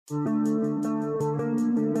Ladies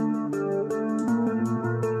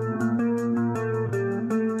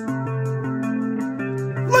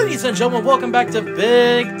and gentlemen, welcome back to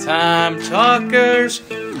Big Time Talkers.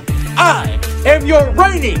 I am your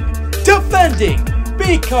reigning, defending,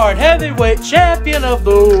 B-card heavyweight champion of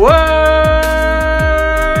the world,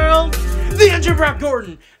 the Engine Rap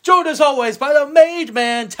Gordon, joined as always by the made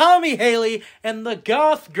man, Tommy Haley, and the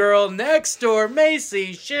goth girl next door,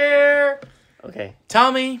 Macy Shear. Okay.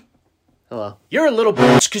 Tommy. Hello. You're a little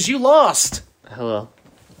bitch because you lost. Hello.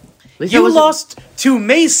 You lost to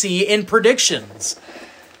Macy in predictions.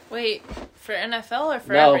 Wait, for NFL or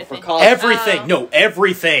for No, everything? for college. Everything. No,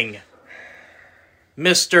 everything.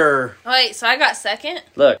 Mr. Wait, so I got second?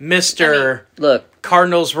 Look. Mr. Look.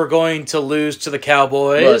 Cardinals were going to lose to the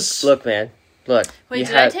Cowboys. Look, man. Look. Wait,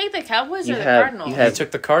 did I take the Cowboys or the Cardinals? You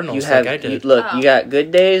took the Cardinals like I did. You got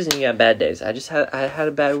good days and you got bad days. I had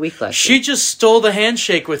a bad week last She week. just stole the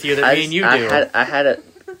handshake with you that me and you do. I had a...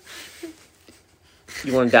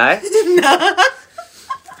 You want to die? No.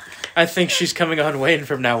 I think she's coming on Wayne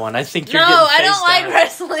from now on. I think you're No, getting I don't phased like out.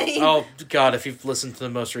 wrestling. Oh, God, if you've listened to the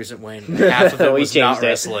most recent Wayne, half of it was not changed it.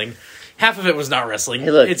 wrestling. Half of it was not wrestling.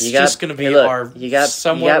 Hey, look, it's you got- just going to be hey, look, our you got-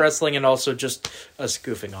 somewhat wrestling and also just us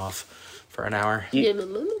goofing off for an hour.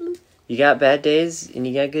 You got bad days and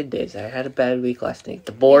you got good days. I had a bad week last week.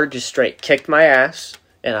 The board just straight kicked my ass,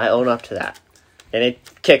 and I own up to that. And it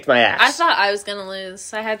kicked my ass. I thought I was going to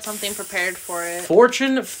lose. I had something prepared for it.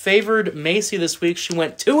 Fortune favored Macy this week. She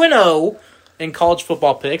went 2-0 in college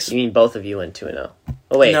football picks. You mean both of you went 2-0?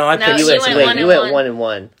 Oh wait, No, I No, picked she went 1-1. You went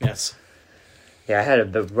 1-1. Yes. Yeah, I had a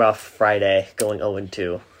bit rough Friday going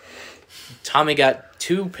 0-2. Tommy got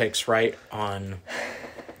 2 picks right on...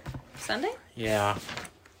 Sunday? Yeah.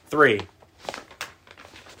 3.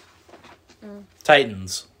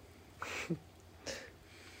 Titans.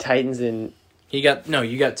 Titans and You got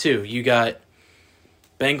 2. You got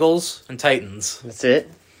Bengals and Titans. that's it.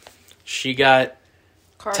 She got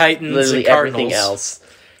Cardinals. Titans Literally and Cardinals. everything else.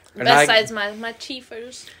 And I- Besides my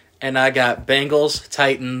Chiefers. And I got Bengals,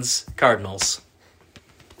 Titans, Cardinals.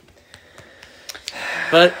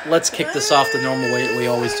 But let's kick this off the normal way that we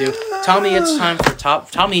always do. Tommy, it's time for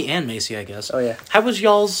Tommy and Macy, I guess. Oh yeah. How was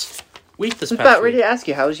y'all's week this I was past about week? ready to ask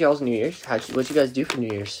you, how was y'all's New Year's? What'd you guys do for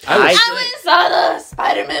New Year's? I was- I went and saw the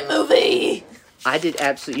Spider-Man movie. I did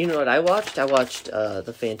absolutely. You know what I watched? I watched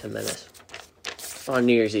The Phantom Menace on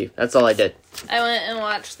New Year's Eve. That's all I did. I went and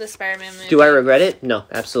watched the Spider-Man movie. Do I regret it? No,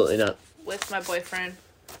 absolutely not. With my boyfriend.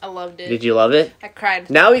 I loved it. Did you love it? I cried.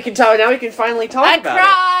 Now we can talk. Now we can finally talk I about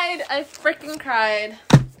cried. I freaking cried.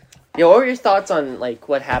 it. Yo, what were your thoughts on like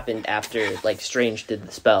what happened after like Strange did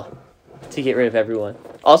the spell to get rid of everyone?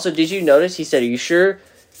 Also, did you notice he said, "Are you sure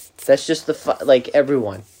that's just like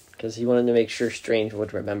everyone?" Because he wanted to make sure Strange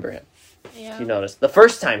would remember him. Yeah. You noticed the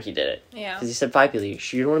first time he did it. Yeah. Because he said 5 people. You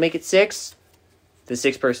sure you don't want to make it 6? The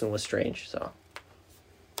 6th person was Strange. So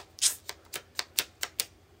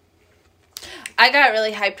I got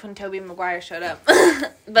really hyped when Tobey Maguire showed up.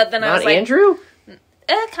 But then I not was like... Andrew.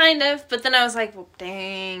 Kind of. But then I was like, well,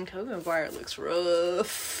 dang, Tobey Maguire looks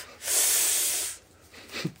rough.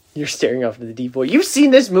 You're staring off into the deep void. You've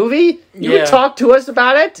seen this movie? You Yeah. would talk to us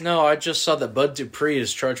about it? No, I just saw that Bud Dupree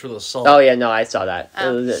is charged with assault. Oh, yeah, no, I saw that.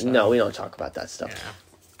 Oh. No, we don't talk about that stuff. Yeah.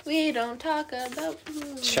 We don't talk about...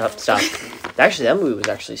 Shut up, stop. Actually, that movie was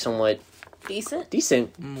actually somewhat Decent?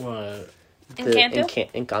 decent. What?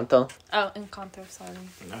 Encanto? Encanto. Oh, Encanto, sorry.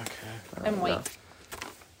 Okay. I'm white.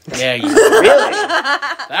 Yeah, you, Really?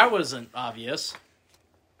 that wasn't obvious.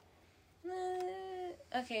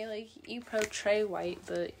 Okay, like, you portray white,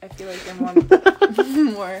 but I feel like you're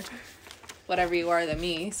more whatever you are than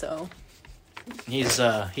me, so... He's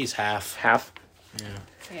half. Half. Yeah.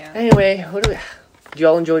 Yeah. Anyway, did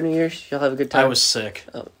y'all enjoy New Year's? Y'all have a good time? I was sick.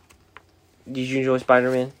 Did you enjoy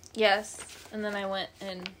Spider-Man? Yes. And then I went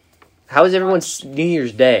and... How was everyone's New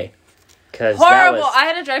Year's Day? Cause Horrible! I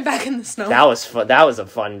had to drive back in the snow. That was fun. That was a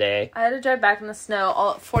fun day. I had to drive back in the snow,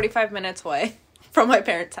 all 45 minutes away from my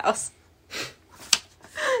parents' house.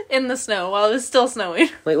 In the snow, while it was still snowing.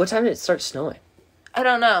 Wait, what time did it start snowing? I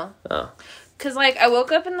don't know. Oh. Because, like, I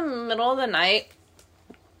woke up in the middle of the night.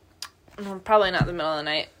 Well, probably not the middle of the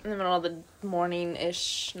night. In the middle of the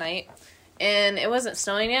morning-ish night. And it wasn't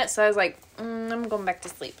snowing yet, so I was like, I'm going back to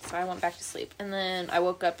sleep. So I went back to sleep. And then I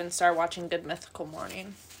woke up and started watching Good Mythical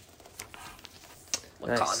Morning.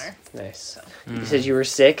 With Connor. Nice. So. You said you were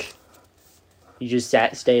sick. You just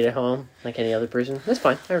stayed at home like any other person. That's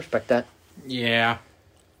fine. I respect that. Yeah.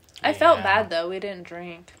 I felt bad, though. We didn't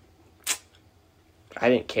drink. I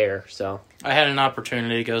didn't care, so. I had an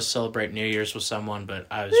opportunity to go celebrate New Year's with someone, but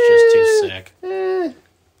I was just too sick.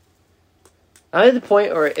 I'm at the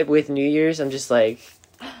point where with New Year's, I'm just like...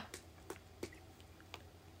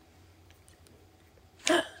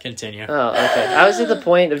 Continue. Oh, okay. I'm at the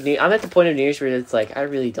point of New Year's where it's like, I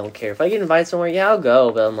really don't care. If I get invited somewhere, yeah, I'll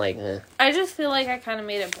go, but I'm like, eh. I just feel like I kind of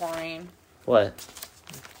made it boring. What?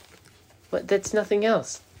 What? That's nothing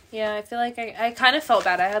else. Yeah, I feel like I kind of felt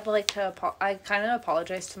bad. I had like to I kind of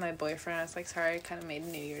apologized to my boyfriend. I was like, sorry, I kind of made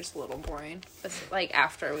New Year's a little boring. But like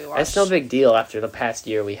after we watched. That's no big deal after the past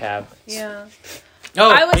year we have. Yeah.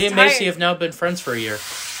 Oh, me and Macy have now been friends for a year.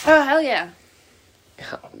 Oh hell yeah!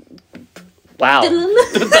 Wow. What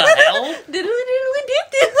the hell?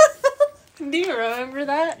 Do you remember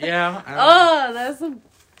that? Yeah. Oh, that's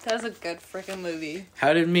a good freaking movie.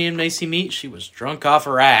 How did me and Macy meet? She was drunk off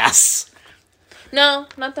her ass. No,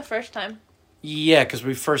 not the first time. Yeah, because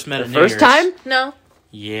we first met at New First Year's. time? No.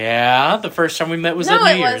 Yeah, the first time we met was at New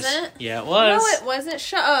Year's. No, it wasn't. Yeah, it was. No, it wasn't.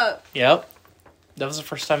 Shut up. Yep. That was the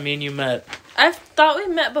first time me and you met. I thought we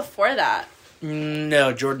met before that.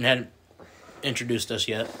 No, Jordan hadn't introduced us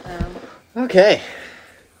yet. Okay.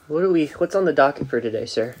 What's on the docket for today,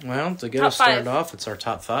 sir? Well, to get Top us started 5. off, it's our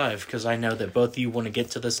top 5, because I know that both of you want to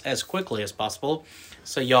get to this as quickly as possible,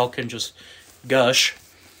 so y'all can just gush.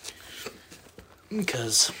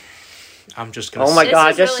 Because I'm just gonna. Oh my This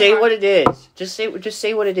god! is Just really say hard. what it is. Just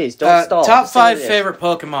say what it is. Don't stall. Top Just say what 5 it is. favorite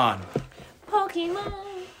Pokemon. Pokemon.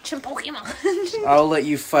 Pokemon. I'll let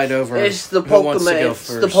you fight over. It's the who wants to Pokemon. go It's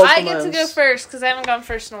first. the Pokemon. I get to go first because I haven't gone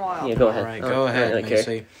first in a while. Yeah, go ahead. All right, Oh, go I ahead, don't really care.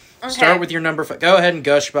 Macy. Okay. Start with your number 5. Go ahead and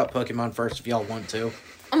gush about Pokemon first if y'all want to.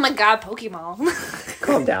 Oh my god, Pokemon.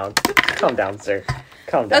 Calm down. Calm down, sir.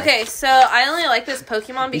 Calm down. Okay, so I only like this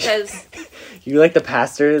Pokemon because You like the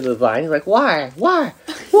pastor of the line? You're like, why? Why?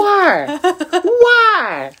 Why?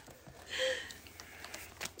 Why?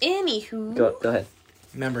 anywho. Go ahead.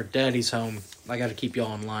 Remember, Daddy's home. I got to keep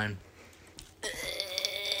y'all in line.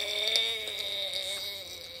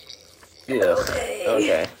 Yeah.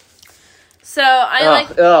 Okay. So I like.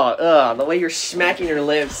 The way you're smacking your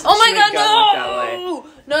lips. Oh my Shouldn't god, go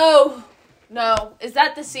that way. no! Is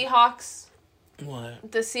that the Seahawks?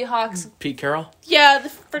 What? The Seahawks? Pete Carroll? Yeah, the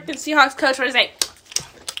freaking Seahawks coach was like,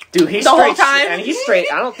 Dude, he's The whole straight. time? And he's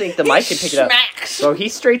straight. I don't think the mic can pick it up. smacks. Bro,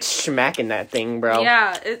 he's straight smacking that thing, bro.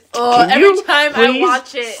 Yeah. Can Every you time I please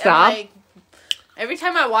watch it, stop? I'm like, every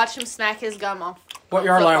time I watch him smack his gum off. What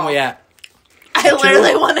yard line are we at? I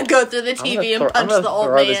literally want to go through the TV and punch the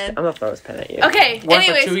old man. I'm gonna throw this pen at you. Okay, We're at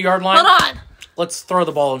the anyways, 2-yard line? hold on. Let's throw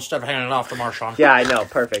the ball instead of handing it off to Marshawn. Yeah, I know.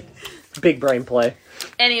 Perfect. Big brain play.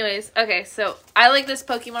 Anyways, okay, so I like this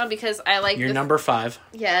Pokemon because I like You're number 5.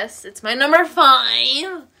 Yes, it's my number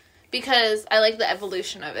 5 because I like the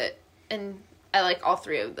evolution of it, and I like all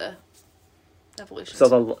 3 of the evolutions.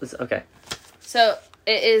 Okay. So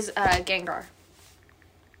it is Gengar.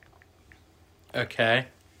 Okay.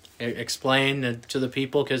 Explain to the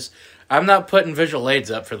people, because I'm not putting visual aids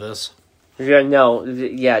up for this. Yeah, no.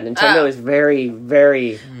 Yeah, Nintendo is very,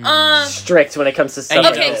 very strict when it comes to stuff And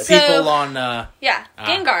like you know, this. people on... Yeah,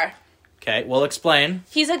 Gengar. Okay, well, explain.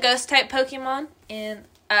 He's a ghost type Pokemon, and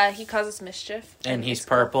he causes mischief. And he's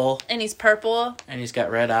purple. And he's purple. And he's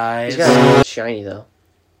got red eyes. He's got shiny though.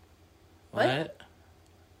 What?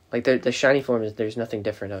 Like the shiny form is there's nothing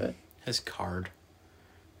different of it. His card.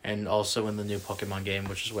 And also in the new Pokemon game,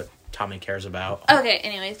 which is what Tommy cares about. Okay,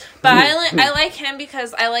 anyways. But I like him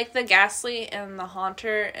because I like the Ghastly and the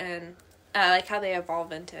Haunter, and I like how they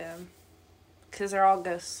evolve into him. Because they're all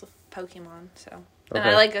ghost Pokemon, so. And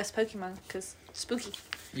I like ghost Pokemon because spooky.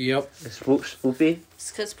 Yep. Spoopy? It's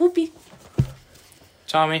because spoopy.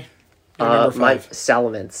 Tommy, you're number 5. My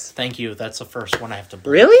Salamence. Thank you. That's the first one I have to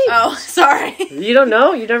bleep. Really? Oh, sorry. You don't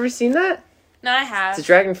know? You've never seen that? No, I have. It's a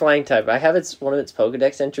dragon flying type. I have one of its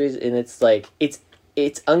Pokedex entries, and it's like it's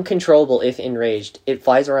uncontrollable if enraged. It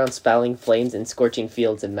flies around spouting flames and scorching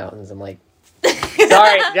fields and mountains. I'm like,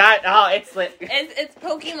 sorry, it's lit. It's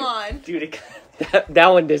Pokemon. Dude, that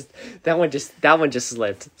one just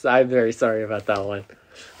slipped. So I'm very sorry about that one.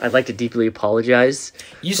 I'd like to deeply apologize.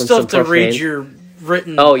 You still have to read your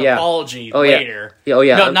written apology later. Yeah. Oh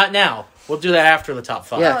yeah. No, not now. We'll do that after the top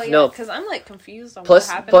 5. Yeah. Oh, no. because I'm like confused on Plus,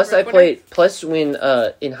 what happened. plus I Twitter. played. Plus, when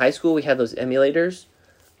in high school we had those emulators,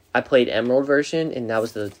 I played Emerald version, and that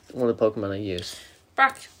was one of the Pokemon I used.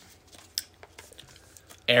 Brock.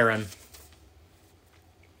 Aaron.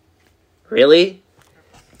 Really?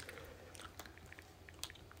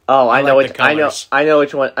 Oh, I know like which the I know. colors. I know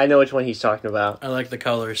which one. I know which one he's talking about. I like the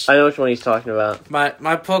colors. I know which one he's talking about. My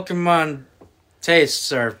Pokemon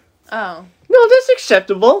tastes are... Oh. No, that's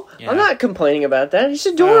acceptable. Yeah. I'm not complaining about that. It's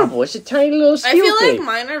adorable. It's a tiny little I steel feel thing. like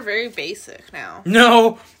mine are very basic now.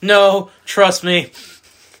 No, trust me.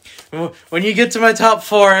 When you get to my top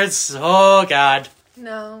 4, it's oh god.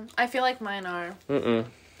 No, I feel like mine are.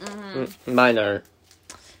 Mine aren't.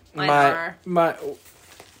 Mine are.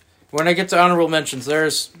 When I get to honorable mentions,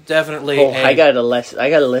 there's definitely. I got a list. I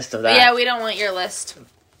got a list of that. Yeah, we don't want your list.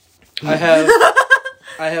 I have.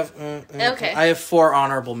 Okay. I have 4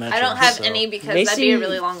 honorable mentions. I don't have any because Macy, that'd be a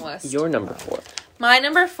really long list. Your number 4. My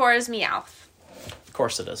number 4 is Meowth. Of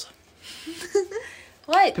course it is.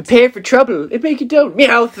 What? Prepare for trouble. It make you don't.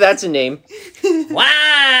 Meowth. That's a name.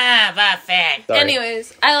 Wow, perfect. Sorry.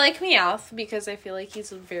 Anyways, I like Meowth because I feel like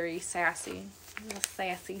he's very sassy. A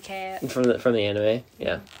sassy cat. From the anime.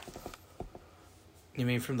 Yeah. You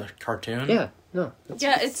mean from the cartoon? Yeah. No.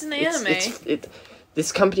 Yeah, it's an anime.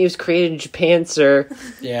 This company was created in Japan, sir.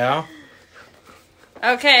 Yeah.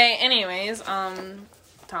 Okay, anyways,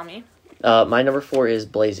 Tommy. My number 4 is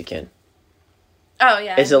Blaziken. Oh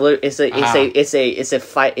yeah. It's a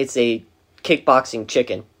kickboxing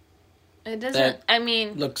chicken. It doesn't. That- I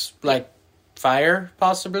mean, Looks like fire,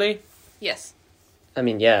 possibly. yes. I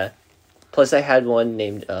mean, yeah. Plus, I had one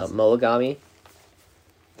named Moagami.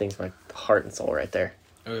 Thing's my heart and soul right there.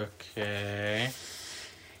 Okay.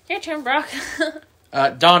 Your turn, Brock.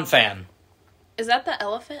 Dawn fan. Is that the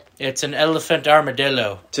elephant? It's an elephant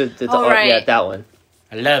armadillo. Right. Yeah, that one.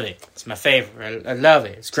 I love it. It's my favorite. I love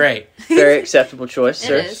it. It's great. Very acceptable choice, It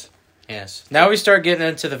sir. is. Yes. Now we start getting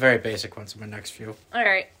into the very basic ones in my next few. All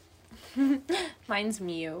right. Mine's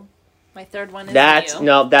Mew. My third one is That's Mew.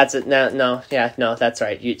 no. That's it. No. Yeah. No. That's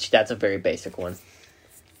right. That's a very basic one.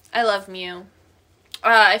 I love Mew.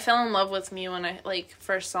 I fell in love with Mew when I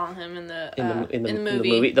first saw him in the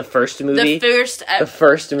movie. The first movie. The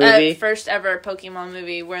first movie. First ever Pokemon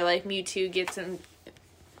movie where Mewtwo gets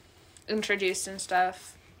introduced and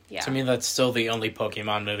stuff. Yeah. To me, that's still the only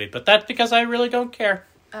Pokemon movie, but that's because I really don't care.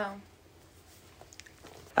 Oh.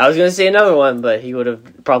 I was gonna say another one, but he would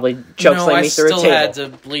have probably chokeslammed me through a table. No, I still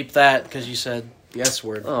had to bleep that because you said the S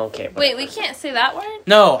word. Oh, okay. Wait, we can't say that word?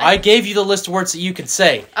 No, I gave you the list of words that you can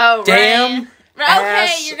say. Oh, Damn. right. Okay,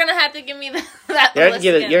 ass. you're gonna have to give me that You're list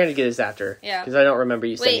gonna again. You're gonna get this after. Yeah. Because I don't remember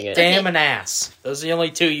you sending it. Damn and ass. Those are the only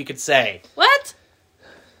 2 you could say. What?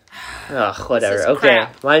 Ugh, whatever. This is Okay.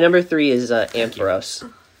 crap. My number 3 is Ampharos.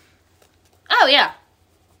 Oh, yeah.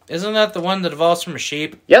 Isn't that the one that evolves from a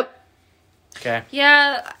sheep? Yep. Okay.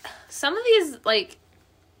 Yeah, some of these,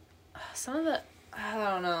 some of the, I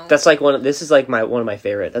don't know. That's this is one of my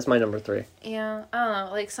favorite. That's my number 3. Yeah, I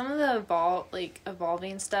don't know. Some of the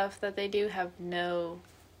evolving stuff that they do have no,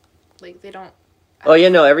 they don't. Oh yeah,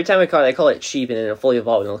 no. Every time I call it sheep, and then it fully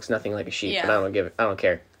evolved, and it looks nothing like a sheep. Yeah. And I don't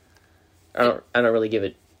care. I don't really give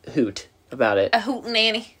a hoot about it. A hoot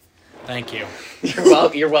nanny. Thank you.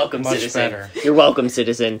 You're welcome, Much citizen. better. You're welcome,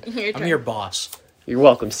 citizen. Your turn. I'm your boss. You're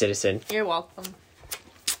welcome, citizen. You're welcome.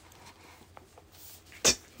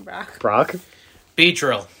 Brock. Brock.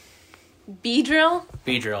 Beedrill. Beedrill?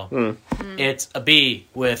 Beedrill. It's a bee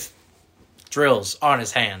with drills on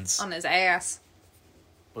his hands. On his ass.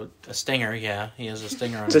 A stinger, yeah. He has a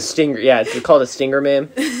stinger on It's a his stinger. Yeah, it's called a stinger, man.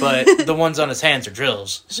 But the ones on his hands are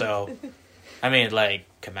drills. So, I mean,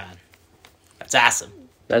 come on. That's awesome.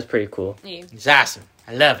 That's pretty cool. You. It's awesome.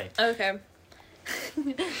 I love it. Okay.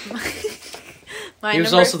 My He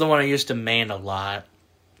was number- also the one I used to main a lot.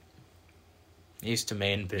 I used to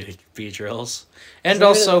main Beedrills. And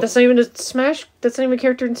also... That's not even a Smash. That's not even a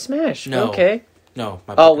character in Smash. No. Okay. No.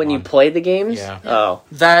 My Oh, when you Pokemon. play the games? Yeah. Oh.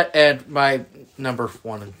 That and my number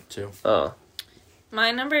 1 and 2. Oh.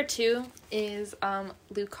 My number 2 is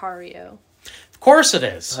Lucario. Of course it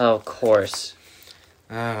is. Oh, of course.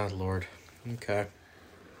 Oh, Lord. Okay.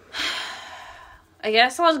 I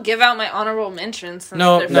guess I'll give out my honorable mentions. Since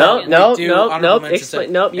No, they're No, fucking- no. we do honorable mentions Explain.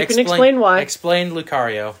 that- Nope. You can explain why. Explain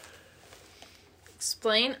Lucario.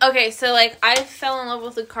 Explain? Okay, so I fell in love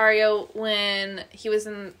with Lucario when he was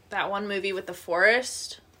in that one movie with the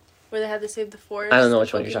forest, where they had to save the forest. I don't know the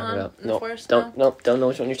which one you're talking Pokemon about. in the Nope. forest, Don't know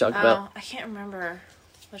which one you're talking about. Oh, I can't remember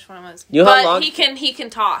which one it was. You know how but long- he can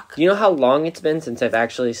talk. Do you know how long it's been since I've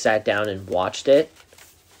actually sat down and watched it?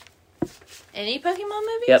 Any Pokemon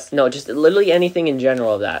movies? Yep. No, just literally anything in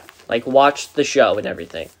general of that. Watch the show and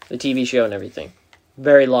everything. The TV show and everything.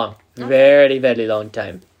 Very long. Okay. Very, very long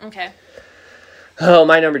time. Okay. Oh,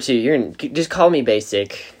 my number 2. You're gonna just call me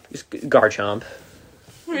basic. Just Garchomp.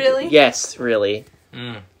 Really? Yes, really.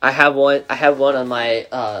 Mm. I have one on my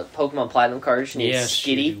Pokemon Platinum card. Named Yes,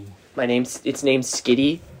 Skitty. you do. It's named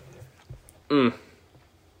Skitty.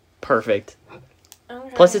 Perfect.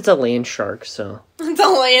 Okay. Plus, it's a land shark, so. It's a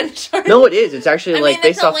land shark. No, it is. It's actually I mean, it's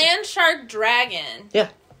based a off. land shark dragon.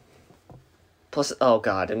 Plus, oh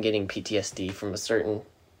god, I'm getting PTSD from a certain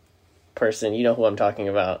person, you know who I'm talking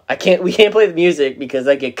about. We can't play the music because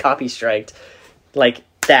I get copy striked like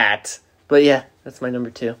that. But yeah, that's my number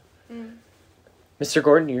 2. Mr.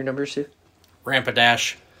 Gordon, your number 2?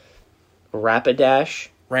 Rampadash. Rapidash.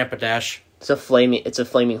 Rampadash. It's a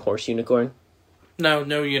flaming horse unicorn. No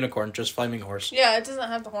unicorn, just flaming horse. Yeah, it doesn't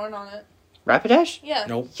have the horn on it. Rapidash? Yeah.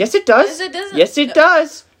 Nope. Yes, it does. Yes, it doesn't. Yes, it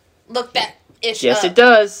does. Look that ish Yes, up. it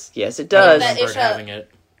does. Yes, it I don't does. That remember ish having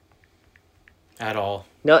it at all.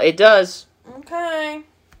 No, it does. Okay.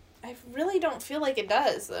 I really don't feel like it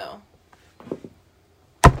does, though.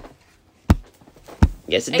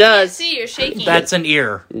 Yes, it I does. can't see, you're shaking. That's an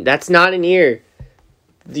ear. That's not an ear.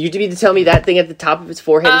 You mean to tell me that thing at the top of its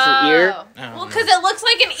forehead is an ear? I don't Well, know. because it looks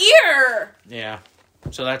like an ear. Yeah.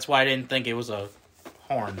 So that's why I didn't think it was a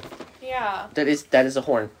horn. Yeah. That is a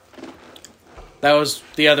horn. That was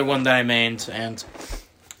the other one that I named, and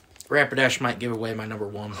Rapidash might give away my number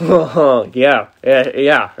 1. Oh, yeah,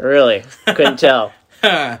 really. Couldn't tell.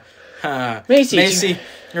 Macy,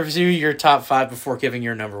 review your top 5 before giving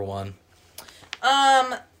your number 1.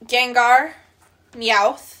 Gengar,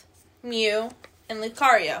 Meowth, Mew, and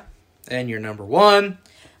Lucario. And your number 1.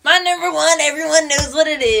 My number 1, everyone knows what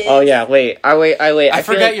it is. Oh yeah, wait. I feel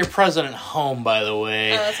forgot like your President Home, by the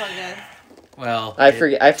way. Oh, that's all good. Well, I it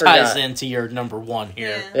forgot. ties into your number 1 here.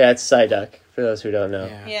 Yeah. Yeah, it's Psyduck. For those who don't know.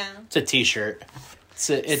 Yeah. It's a T-shirt.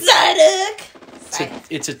 Psyduck!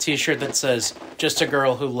 It's a T-shirt that says "Just a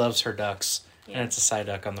girl who loves her ducks," and it's a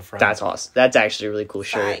Psyduck on the front. That's awesome. That's actually a really cool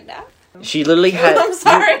shirt. Psyduck. She literally has. I'm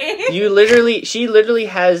sorry. She literally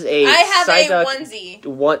has a. I have Psyduck a onesie.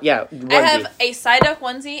 Onesie. I have a Psyduck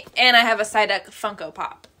onesie, and I have a Psyduck Funko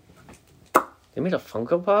Pop. They made a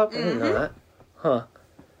Funko Pop? I didn't know that. Huh.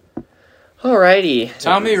 Alrighty.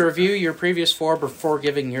 Tommy, review your previous 4 before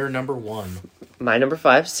giving your number 1. My number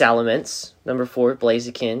 5, Salamence. Number 4,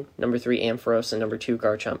 Blaziken. Number 3, Ampharos. And number 2,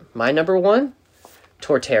 Garchomp. My number 1,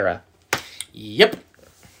 Torterra. Yep.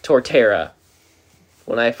 Torterra.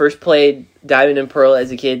 When I first played Diamond and Pearl as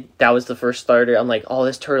a kid, that was the first starter. I'm like, oh,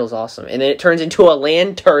 this turtle's awesome. And then it turns into a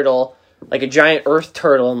land turtle, like a giant earth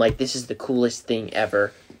turtle. I'm like, this is the coolest thing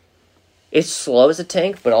ever. It's slow as a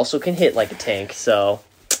tank, but also can hit like a tank, so...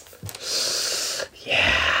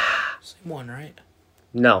 Yeah. Same one, right?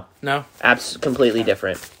 No. No? Completely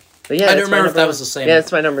different. But yeah, I don't that's my remember if that number was the same. Yeah,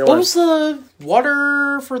 that's my number What 1. was the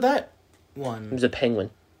water for that It one? was a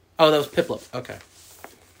penguin. Oh, that was Piplup. Okay.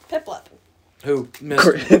 Piplup. Who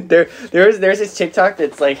missed? there's this TikTok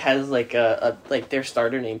that's like has like a like their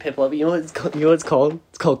starter name Piplup. You know what it's called? You know what it's called?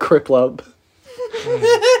 It's called Criplup.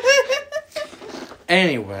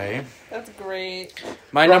 Anyway, That's great.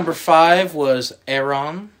 my number 5 was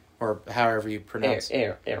Aeron, or however you pronounce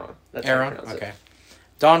it. Aaron. That's how you Aeron? pronounce it. Okay.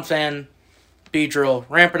 Donphan, Beedrill,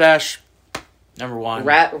 Rampadash, number 1.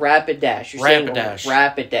 Rapidash. You're Rapidash.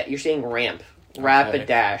 saying Rapidash. You're saying ramp.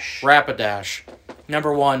 Rapidash. Rapidash.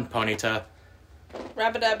 Number 1, Ponyta.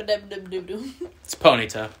 Rabadabadabdabdoo. It's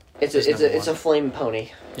Ponyta. It's a flame pony.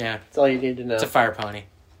 Yeah, That's all you need to know. it's a fire pony.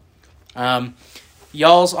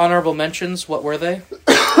 Y'all's honorable mentions, what were they?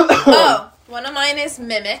 Oh, one of mine is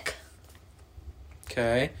Mimic.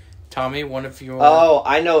 Okay. Tommy, one of your... Oh,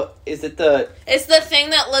 I know. Is it the... It's the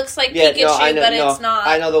thing that looks like Yeah, Pikachu, no, I know, but no, it's not.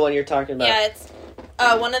 I know the one you're talking about. Yeah, it's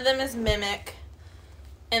one of them is Mimic.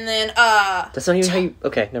 And then That's not even how you...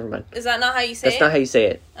 Okay, never mind. is that not how you say That's it? not how you say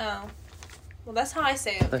it. Oh. Well, that's how I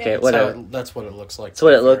say it. Okay, Okay. whatever. That's what it looks like. That's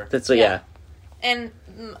what to it be looked... fair. That's what... Yeah. And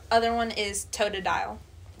other one is Totodile.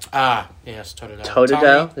 Ah, yes, Totodile. Totodile?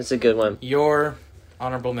 Tommy, That's a good one. your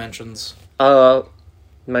honorable mentions. My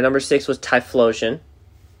number 6 was Typhlosion.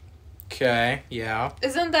 Okay, yeah.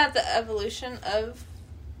 Isn't that the evolution of?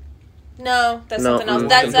 No, that's No, something else.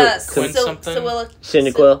 mm, That's Quinn something?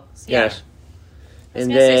 Cyndaquil? Yeah. Yes. I was And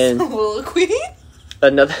gonna say then Soliloquy.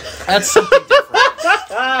 another... That's something different.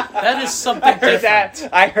 That is something different.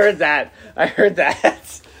 I heard that.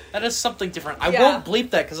 That is something different. I Yeah. won't bleep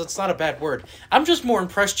that because it's not a bad word. I'm just more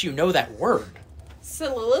impressed you know that word.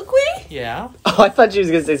 Soliloquy? Yeah? Oh, I thought you was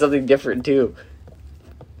going to say something different, too.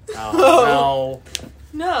 Oh,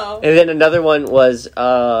 No. And then another one was, It's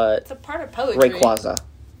a part of poetry. Rayquaza.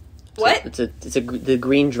 What? It's the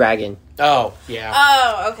green dragon. no. Oh, yeah.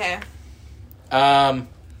 Oh, okay.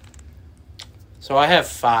 So I have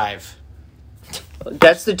 5.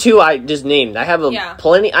 That's the 2 I just named. I have Yeah.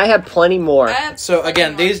 plenty more. I have So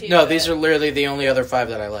again, plenty these more too, these but- are literally the only other 5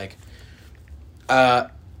 that I like.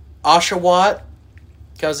 Oshawott,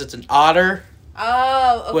 because it's an otter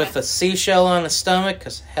Oh, okay. with a seashell on its stomach,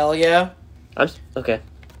 because hell yeah. Okay.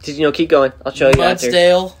 Keep going. I'll show you after.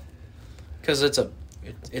 Mudsdale, because it's a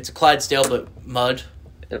Clydesdale, but mud.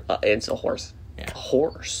 It's a horse. Yeah. A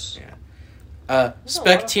horse. There's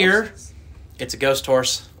Spectier. It's a ghost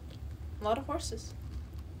horse. A lot of horses.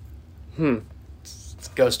 It's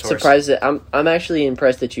a ghost horse. Surprised that I'm actually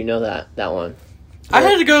impressed that you know that one. I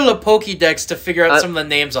had to go to the Pokédex to figure out some of the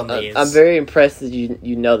names on these. I'm very impressed that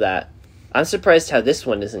you know that. I'm surprised how this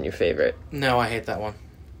one isn't your favorite. No, I hate that one.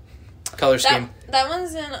 Color scheme. That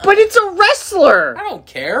one's in... But it's a wrestler! I don't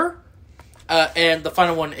care. And the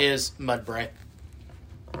final one is Mudbray.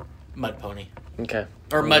 Mud Pony. Okay.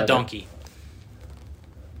 Or Mud Donkey.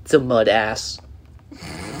 It's a mud ass.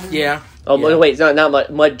 Yeah. Oh, yeah. wait, it's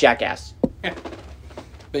not mud jackass.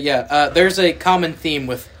 But yeah, there's a common theme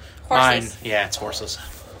with Horses. mine. Yeah, it's horses.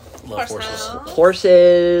 Love horses.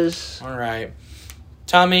 Horses. All right.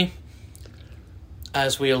 Tommy,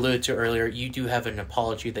 as we alluded to earlier, you do have an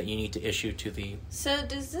apology that you need to issue to the... So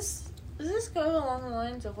does this go along the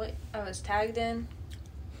lines of what I was tagged in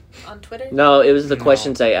on Twitter? No, it was the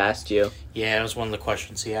questions I asked you. Yeah, it was one of the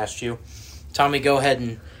questions he asked you. Tommy, go ahead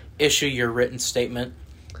and issue your written statement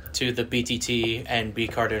to the BTT and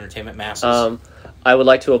B-Card Entertainment masses. I would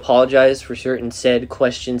like to apologize for certain said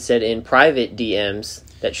questions said in private DMs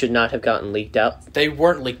that should not have gotten leaked out. They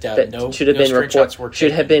weren't leaked out. That No, should have no been screenshots were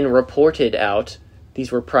should have taken. been reported out.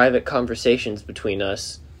 These were private conversations between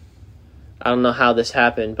us. I don't know how this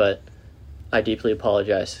happened, but I deeply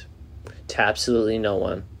apologize to absolutely no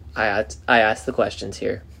one. I asked the questions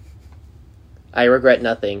here. I regret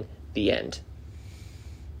nothing. The end.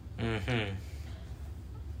 Mm-hmm.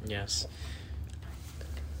 Yes.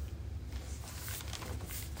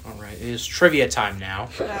 All right, it is trivia time now.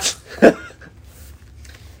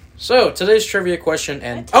 So, today's trivia question,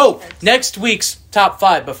 and... Oh! Next week's top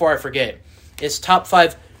 5, before I forget, is top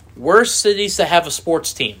 5 worst cities to have a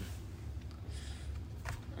sports team.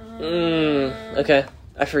 Okay.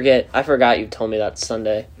 I forgot you told me that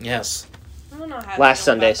Sunday. Yes. I don't know how Last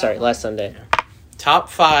Sunday. Last Sunday. Top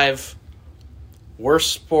 5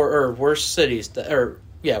 worst cities that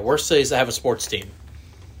have a sports team.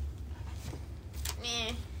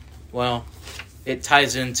 Well, it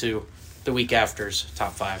ties into the week after's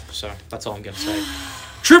top 5, so that's all I'm going to say.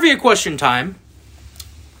 Trivia question time.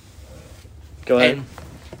 Go ahead. And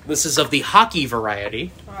this is of the hockey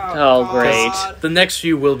variety. Oh, great. The next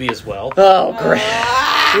few will be as well. Oh,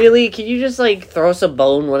 great. Really? Can you just, throw us a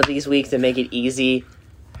bone one of these weeks and make it easy?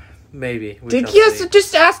 Maybe.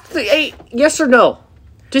 Just ask yes or no.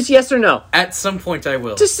 Just yes or no. At some point I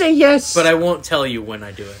will. Just say yes. But I won't tell you when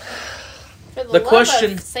I do it. For the The love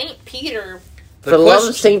question- of St. Peter. For the love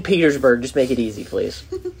of St. Petersburg, just make it easy, please.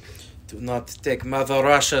 Do not take Mother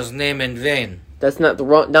Russia's name in vain. That's not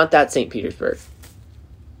that St. Petersburg.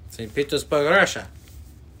 St. Petersburg, Russia.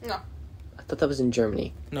 No. I thought that was in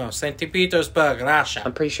Germany. No, St. Petersburg, Russia.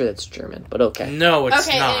 I'm pretty sure that's German, but okay. No, it's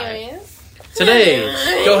Okay, not. anyways.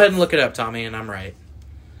 Today, go ahead and look it up, Tommy, and I'm right.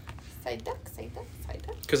 Side duck.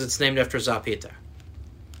 Because it's named after Tsar Peter.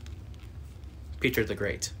 Peter the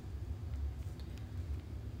Great.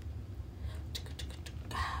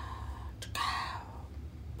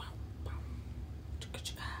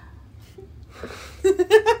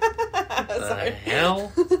 Sorry. The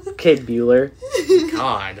hell? Kid Bueller.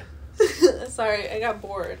 God. Sorry, I got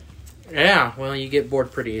bored. Yeah, well, you get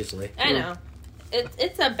bored pretty easily. I know.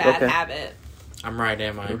 It's a bad habit. I'm right,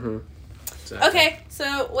 am I? Mm-hmm. Exactly. Okay,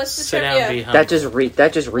 so what's the Sit down, be trivia? humble. That just reeks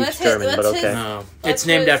What's his- German, but what's okay. his- No, What's it's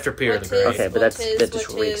named his- after Peter the what's Great. his- Okay, but what's that just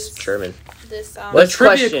his- reeks German. This The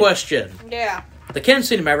trivia question. Yeah. The Kansas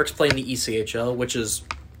City Mavericks play in the ECHL, which is,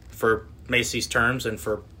 for Macy's terms and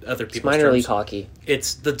for other It's people's minor terms, league hockey.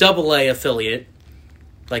 it's the AA affiliate,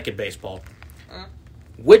 like in baseball.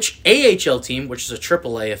 Which AHL team, which is a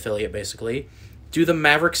AAA affiliate basically, do the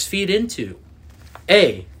Mavericks feed into?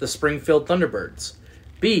 A, the Springfield Thunderbirds.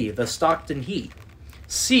 B, the Stockton Heat.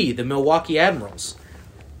 C, the Milwaukee Admirals.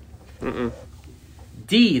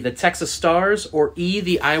 D, the Texas Stars. Or E,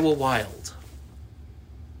 the Iowa Wild.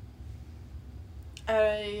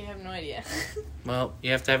 I have no idea. Well,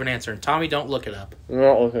 you have to have an answer. And Tommy, don't look it up. I'm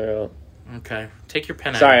not looking it up. Okay. Take your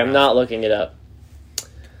pen out. Sorry, of your I'm mouth. not looking it up.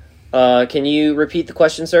 Can you repeat the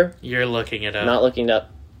question, sir? You're looking it up. Not looking it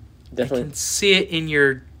up. I Definitely. can see it in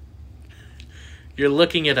your... You're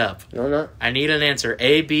looking it up. No, I'm not. I need an answer.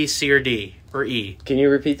 A, B, C, or D. Or E. Can you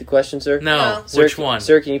repeat the question, sir? No. No. Sir, Which one?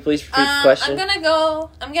 Sir, can you please repeat the question?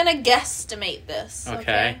 I'm gonna guesstimate this.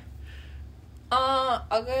 Okay.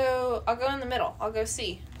 I'll go in the middle. I'll go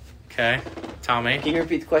C. Okay. Tommy. Can you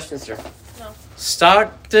repeat the question, sir?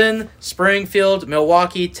 Stockton, Springfield,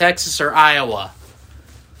 Milwaukee, Texas, or Iowa?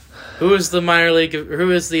 Who is the minor league?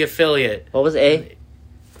 Who is the affiliate? What was A?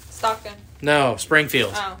 Stockton. No,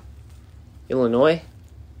 Springfield. Oh. Illinois?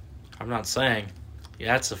 I'm not saying.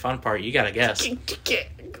 Yeah, that's the fun part. You gotta guess.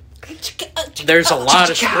 There's a lot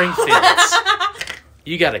of Springfields.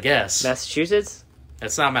 You gotta guess. Massachusetts?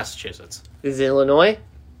 It's not Massachusetts. Is it Illinois?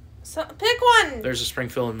 So, pick one. There's a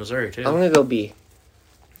Springfield in Missouri, too. I'm gonna go B.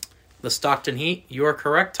 The Stockton Heat. You are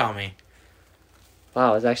correct, Tommy.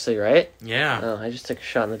 Wow, I was actually right? Yeah. Oh, I just took a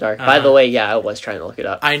shot in the dark. By the way, yeah, I was trying to look it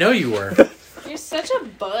up. I know you were. You're such a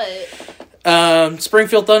butt.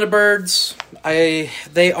 Springfield Thunderbirds.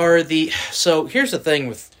 They are the... So, here's the thing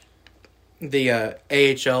with the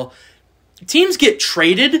AHL. Teams get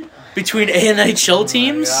traded between NHL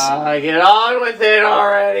teams. Get on with it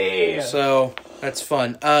already! So, that's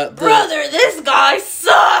fun. Brother, this guy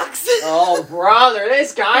sucks! Oh, brother,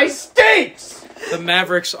 this guy stinks! The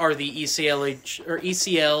Mavericks are the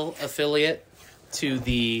ECL affiliate to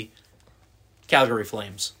the Calgary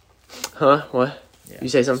Flames. Huh? What? Yeah, You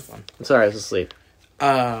say that's something? fun. I'm sorry, I was asleep.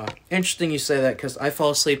 Interesting you say that, because I fall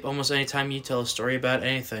asleep almost any time you tell a story about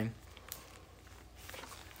anything.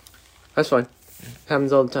 That's fine.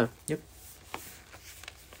 Happens all the time.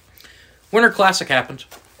 Winter Classic happened,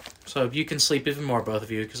 so you can sleep even more, both of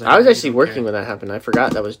you. Because I was actually working when that happened. I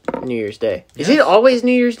forgot that was New Year's Day. Is Yeah. it always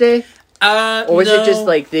New Year's Day? Or was no. it just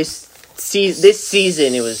like this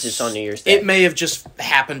season, it was just on New Year's Day? It may have just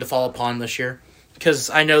happened to fall upon this year.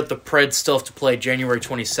 Because I know the Preds still have to play January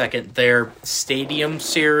 22nd, their Stadium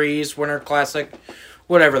Series Winter Classic,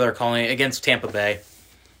 whatever they're calling it, against Tampa Bay.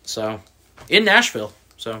 So, in Nashville.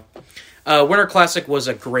 So, Winter Classic was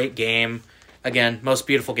a great game. Again, most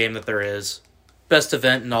beautiful game that there is. Best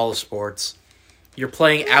event in all the sports. You're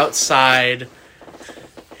playing outside.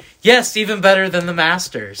 Yes, even better than the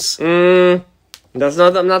Masters. That's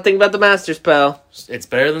not. I'm not thinking about the Masters, pal. It's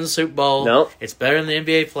better than the Super Bowl. Nope. It's better than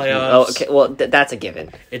the NBA playoffs. Oh, okay. Well, that's a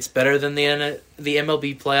given. It's better than the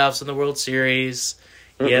MLB playoffs and the World Series.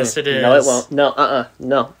 Yes, it is. No, it won't. No.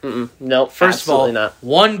 No. No. First of all, absolutely not.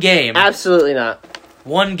 one game. Absolutely not.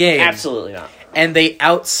 One game. Absolutely not. And they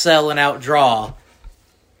outsell and outdraw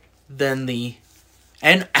than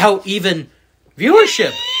and out even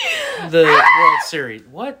viewership the World Series.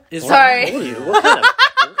 What is Sorry. wrong with you? What kind of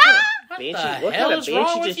banshee? the What hell kind of is wrong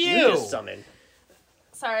banshee with did you you? just summon?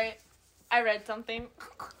 Sorry, I read something.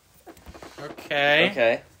 Okay.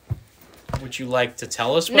 Okay. Would you like to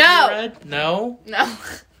tell us what No. you read? No? No.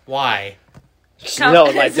 Why?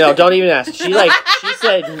 No, don't even ask. She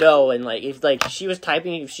said no, and if she was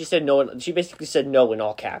typing, she said no. She basically said no in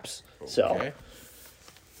all caps. So Okay.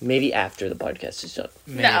 maybe after the podcast is done.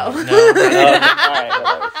 Maybe. No. All right,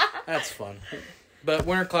 whatever. That's fun. But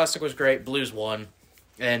Winter Classic was great. Blues won.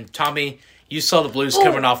 And Tommy, you saw the Blues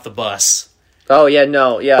coming off the bus. Oh yeah,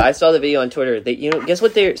 no, yeah. I saw the video on Twitter. Guess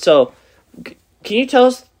what they're so. Can you tell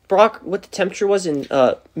us, Brock, what the temperature was in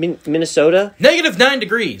Minnesota? -9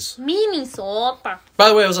 degrees. Minnesota. By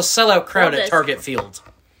the way, it was a sellout crowd at Coldest. Target Field.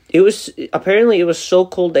 It was so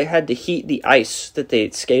cold they had to heat the ice that they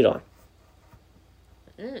skate on.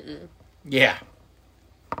 Yeah.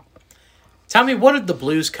 Tell me, what did the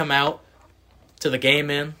Blues come out to the game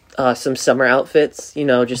in? Some summer outfits,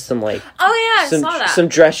 just some Oh yeah, I saw that. some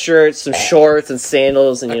dress shirts, some shorts and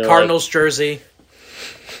sandals, and A Cardinals jersey.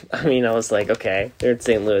 I was like, okay, they're in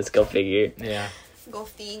St. Louis, go figure. Yeah. Go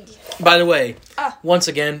feed. By the way, once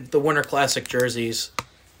again, the Winter Classic jerseys.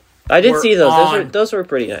 I did We're see those. on Those were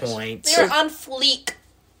pretty nice. Point. They're on fleek.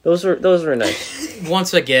 Those were nice.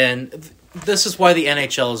 Once again, this is why the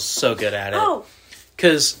NHL is so good at it. Oh.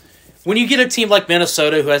 Because when you get a team like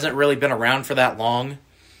Minnesota who hasn't really been around for that long,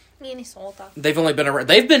 Minnesota. they've only been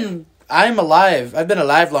around. I'm alive. I've been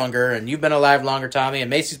alive longer, and you've been alive longer, Tommy, and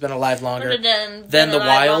Macy's been alive longer than the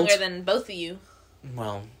Wild. Longer than both of you.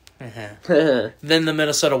 Well, then the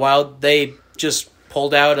Minnesota Wild, they just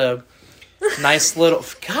pulled out a nice little.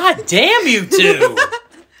 God damn you two!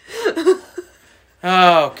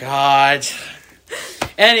 Oh God.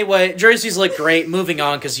 Anyway, jerseys look great. Moving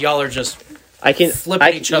on, because y'all are just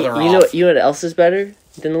flipping each other off. You know what else is better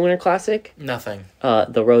than the Winter Classic? Nothing.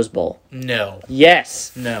 The Rose Bowl. No.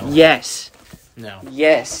 Yes. No. Yes. No.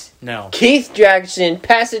 Yes. No. Keith Jackson,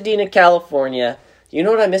 Pasadena, California. You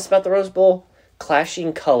know what I miss about the Rose Bowl?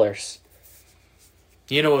 Clashing colors.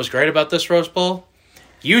 You know what was great about this Rose Bowl?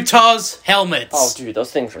 Utah's helmets. Oh, dude,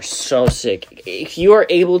 those things are so sick. If you are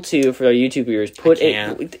able to, for our YouTube viewers,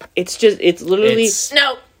 it's literally...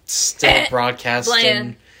 No. Still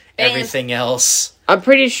broadcasting everything else. I'm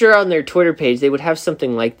pretty sure on their Twitter page they would have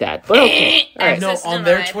something like that. But okay. All right. No, on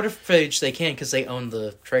their Twitter page they can because they own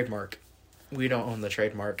the trademark. We don't own the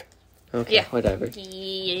trademark. Okay, Yeah. whatever.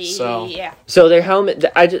 Yeah. So their helmet,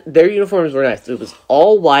 their uniforms were nice. It was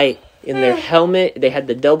all white. In their helmet, they had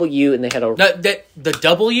the W, and they had The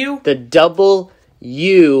W? the double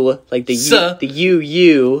U, like the U, the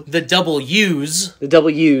UU, the double U's, the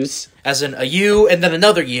double U's, as in a U and then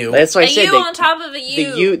another U. That's why I said U on top of a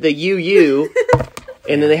U. The UU,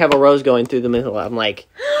 and then they have a rose going through the middle. I'm like,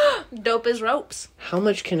 dope as ropes. how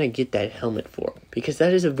much can I get that helmet for? Because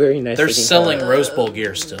that is a very nice. They're selling helmet. Rose Bowl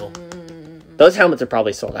gear still. Those helmets are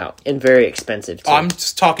probably sold out and very expensive too. I'm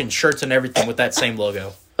just talking shirts and everything with that same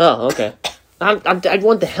logo. Oh, okay. I'd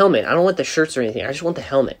want the helmet. I don't want the shirts or anything. I just want the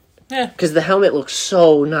helmet. Yeah, because the helmet looks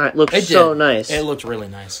so nice. Nice. It looked really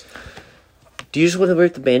nice. Do you just want to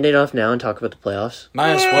rip the Band-Aid off now and talk about the playoffs?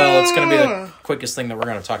 Might as well. It's going to be the quickest thing that we're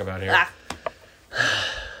going to talk about here.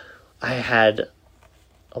 I had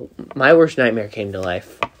my worst nightmare came to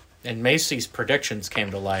life. And Macy's predictions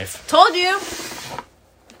came to life. Told you.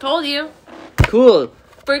 Cool.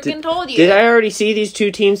 Freaking told you. Did I already see these two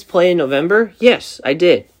teams play in November? Yes, I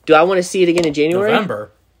did. Do I want to see it again in January?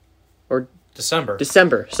 November. Or December.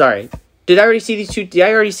 Sorry. Did I already see these two? Did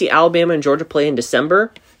I already see Alabama and Georgia play in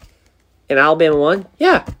December? And Alabama won?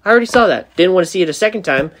 Yeah, I already saw that. Didn't want to see it a second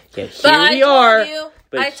time. Yeah, here we are.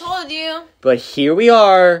 I told you. But here we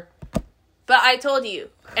are. But I told you.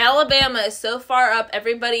 Alabama is so far up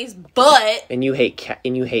everybody's butt. And you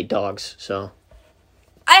hate dogs, so.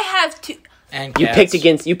 I have to. And cats.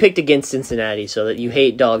 You picked against Cincinnati, so that you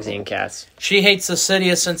hate dogs and cats. She hates the city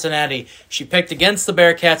of Cincinnati. She picked against the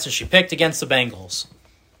Bearcats, and she picked against the Bengals.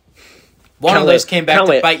 One of those came back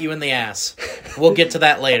to bite you in the ass. We'll get to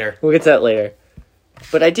that later.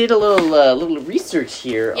 But I did a little research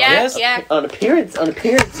here on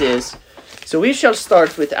appearances. So we shall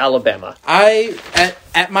start with Alabama.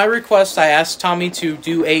 At my request, I asked Tommy to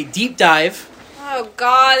do a deep dive. Oh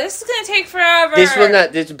God, this is gonna take forever.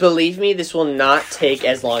 Believe me, this will not take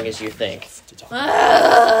as long as you think.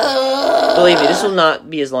 Believe me, this will not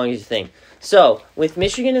be as long as you think. So, with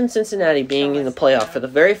Michigan and Cincinnati being in the playoff for the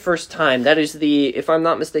very first time, that is if I'm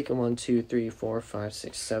not mistaken, 1, 2, 3, 4, 5,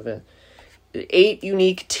 6, 7, 8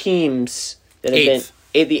 unique teams that have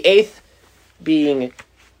been. The eighth being.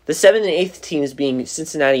 The 7th and 8th teams being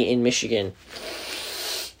Cincinnati and Michigan.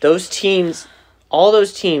 All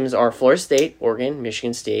those teams are Florida State, Oregon,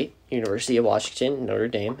 Michigan State, University of Washington, Notre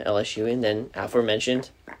Dame, LSU, and then aforementioned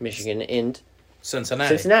Michigan and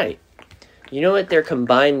Cincinnati. You know what their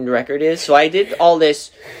combined record is? So I did all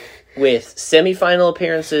this with semifinal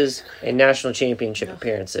appearances and national championship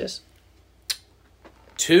appearances.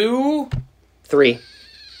 3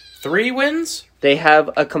 wins? They have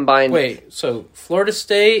a combined... Wait, so Florida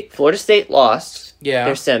State lost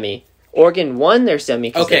their semi. Oregon won their semi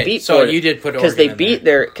because they beat Florida. You did put Oregon in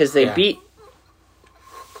there. Because they beat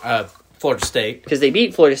Florida State. Because they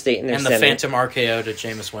beat Florida State in their semi. And the phantom RKO to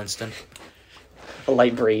Jameis Winston. A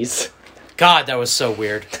light breeze. God, that was so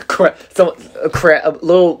weird. A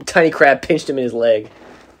little tiny crab pinched him in his leg.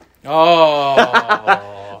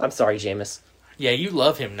 Oh. I'm sorry, Jameis. Yeah, you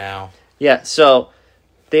love him now. Yeah, so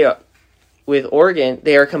they are... With Oregon,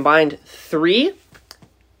 they are combined 3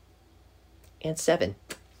 and 7.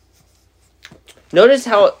 Notice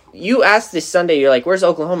how you asked this Sunday, you're like, where's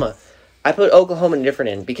Oklahoma? I put Oklahoma in a different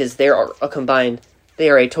end because they are a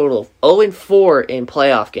total of 0 and 4 in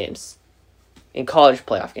playoff games. In college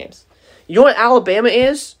playoff games. You know what Alabama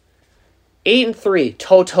is? 8 and 3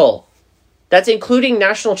 total. That's including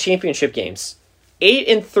national championship games. 8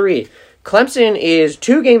 and 3. Clemson is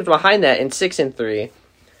 2 games behind that and 6 and 3.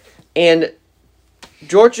 And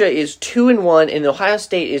Georgia is 2 and 1, and Ohio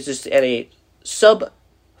State is just at a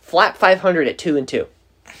flat 500 at 2 and 2.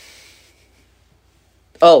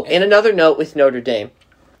 Oh, and another note with Notre Dame.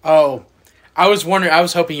 Oh, I was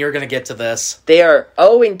hoping you were going to get to this. They are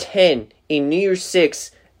 0 and 10 in New Year's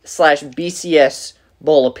 6/BCS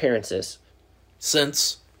bowl appearances.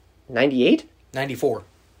 Since 98? 94.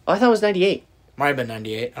 Oh, I thought it was 98. Might have been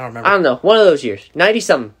 98. I don't remember. I don't know. One of those years.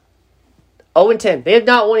 90-something. 0 and 10. They have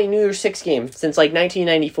not won a New Year's 6 game since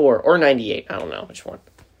 1994 or 98. I don't know which one.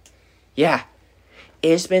 Yeah.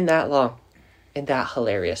 It's been that long and that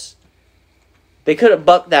hilarious. They could have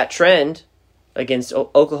bucked that trend against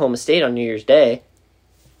Oklahoma State on New Year's Day.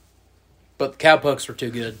 But the Cowpokes were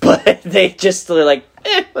too good. But they just were like,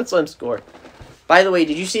 let's let them score. By the way,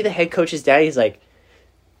 did you see the head coach's dad? He's like,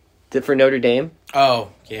 for Notre Dame? Oh,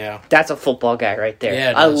 yeah. That's a football guy right there.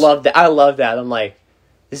 Yeah, I love that. I'm like,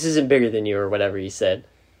 this isn't bigger than you or whatever he said.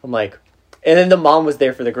 I'm like, and then the mom was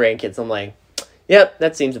there for the grandkids. I'm like, yep,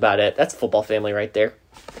 that seems about it. That's a football family right there.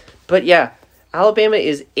 But yeah, Alabama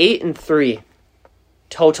is 8 and 3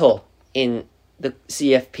 total in the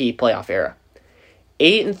CFP playoff era.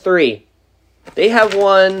 8 and 3. They have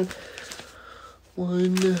won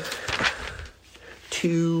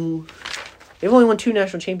 2. They've only won 2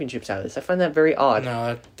 national championships out of this. I find that very odd.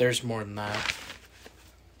 No, there's more than that.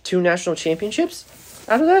 2 national championships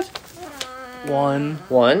out of that?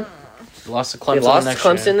 One. They Lost to Clemson. They lost the next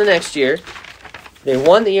Clemson year. the next year. They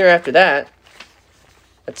won the year after that.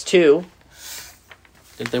 That's 2.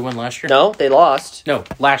 Did they win last year? No, they lost. No,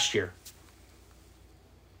 last year.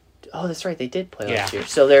 Oh, that's right. They did play Yeah. last year.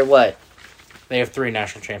 So they're what? They have 3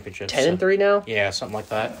 national championships. 10-3 now? Yeah, something like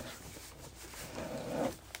that.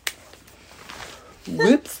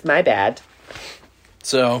 Whoops, my bad.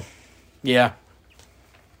 So, yeah.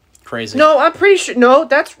 Crazy. No, I'm pretty sure. No,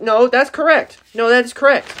 that's correct. No, that is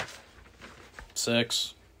correct.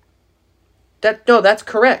 6. That's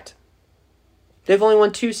correct. They've only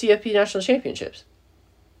won 2 CFP national championships.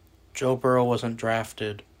 Joe Burrow wasn't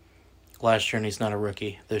drafted last year, and he's not a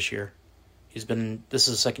rookie this year. This is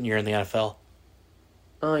his second year in the NFL.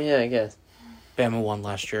 Oh yeah, I guess Bama won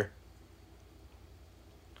last year.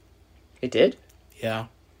 it did. Yeah.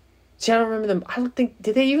 See, I don't remember them. I don't think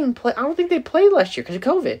did they even play. I don't think they played last year because of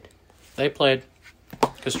COVID. They played.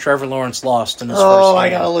 Because Trevor Lawrence lost in his Oh, first I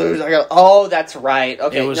game. gotta lose. Oh, that's right.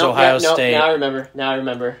 Okay, It was Ohio State. Now I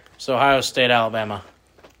remember. So Ohio State, Alabama.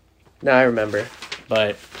 Now I remember.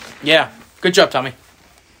 But, yeah. Good job, Tommy.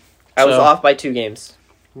 I was So- off by 2 games.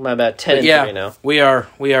 My bad. 10-3 now. We are.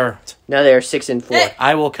 Now they are 6-4.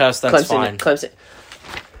 I will cuss. That's fine. Clemson.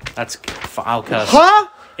 I'll cuss. Huh?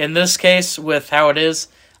 In this case, with how it is,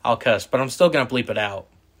 I'll cuss. But I'm still going to bleep it out.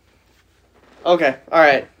 Okay. All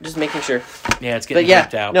right. Just making sure. Yeah, it's getting But yeah,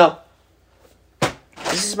 bleeped out. no.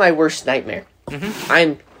 This is my worst nightmare.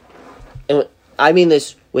 Mm-hmm. I mean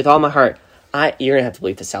this with all my heart. You're gonna have to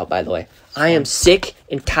bleep this out, by the way. I am sick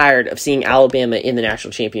and tired of seeing Alabama in the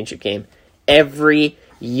national championship game every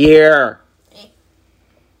year.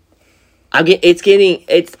 I'm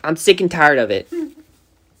sick and tired of it.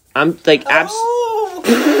 I'm like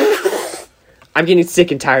I'm getting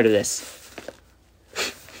sick and tired of this.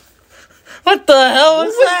 What the hell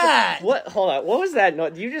was that? What? Hold on. What was that? No,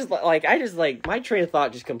 you just my train of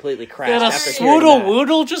thought just completely crashed. Got a after hearing swoodle that.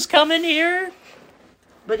 woodle just come in here?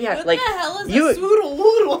 But yeah, What like the hell is you. a swoodle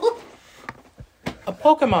woodle? A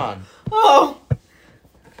Pokemon. Oh.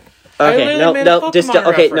 I Okay, literally made a no, just Pokemon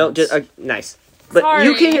okay, no, reference. just nice. But Sorry.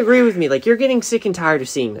 you can agree with me. Like you're getting sick and tired of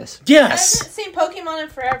seeing this. I Yes. haven't seen Pokemon in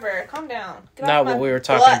forever. Calm down. Get Not off my what we were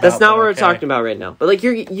talking butt. about. That's not but what we're okay. talking about right now. But like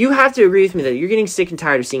you have to agree with me that you're getting sick and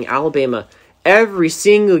tired of seeing Alabama every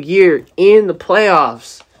single year in the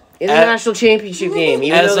playoffs, in the national championship game.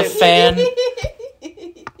 Even As though a they- fan,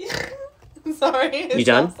 I'm sorry. You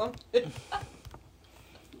done? Awesome.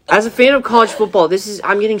 as a fan of college football,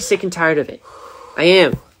 I'm getting sick and tired of it. I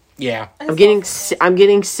am. yeah. I'm getting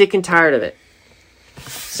sick and tired of it.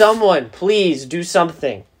 Someone, please do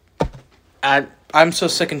something. I'm so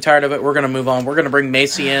sick and tired of it. We're gonna move on. We're gonna bring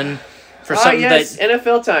Macy in for something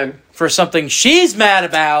NFL time. for something she's mad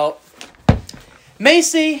about.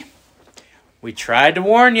 Macy, we tried to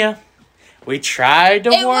warn you. We tried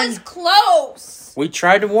to It warn. was close. We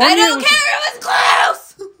tried to warn I you. don't care. It was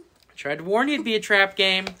close. We tried to warn you it'd be a trap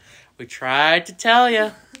game. We tried to tell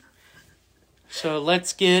you. So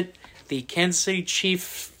let's get the Kansas City Chief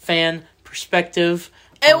fan perspective.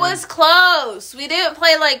 It was close. We didn't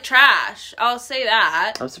play like trash. I'll say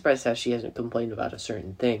that. I'm surprised how she hasn't complained about a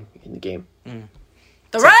certain thing in the game.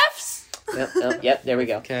 The refs. Yep, there we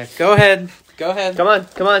go. Okay, go ahead. Go ahead. Come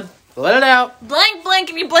on. Let it out. Blank,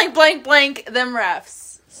 blankety, blank, blank, blank. Them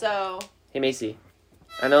refs. So Hey Macy,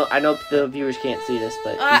 I know the viewers can't see this,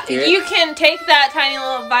 but you hear it? you can take that tiny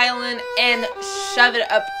little violin and shove it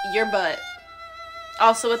up your butt.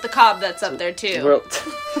 Also with the cob that's up there too.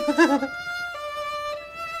 We're-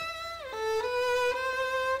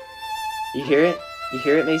 You hear it? You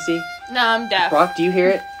hear it, Macy? No, I'm deaf. Brock, do you hear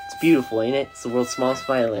it? It's beautiful, ain't it? It's the world's smallest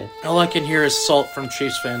violin. All I can hear is salt from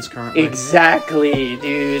Chiefs fans currently. Exactly,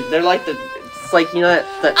 dude. They're like it's like, you know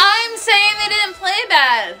that... I'm saying they didn't play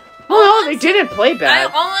bad. Oh, no, they didn't play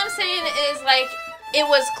bad. All I'm saying is, like, it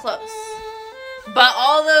was close. But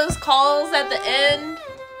all those calls at the end,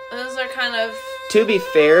 those are kind of... To be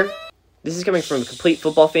fair, this is coming from a complete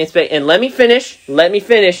football fan space, and let me finish.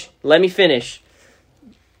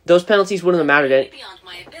 Those penalties wouldn't have mattered.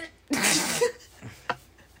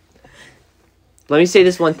 Let me say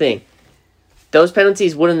this one thing. Those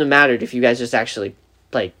penalties wouldn't have mattered if you guys just actually,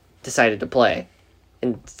 like, decided to play.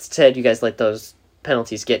 Instead, you guys let those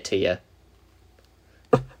penalties get to you.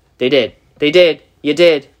 They did. You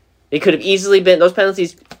did. They could have easily been... Those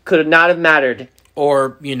penalties could not have mattered.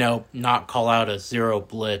 Or, not call out a zero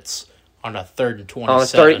blitz on a 3rd and 27. On a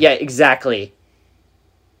third, yeah, exactly.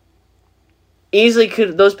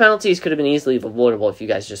 Those penalties could have been easily avoidable if you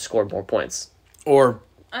guys just scored more points. Or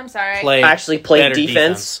I'm sorry. play Actually played better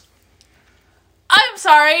defense. I I'm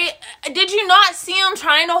sorry. Did you not see him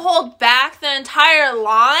trying to hold back the entire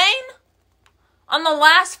line on the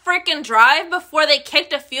last freaking drive before they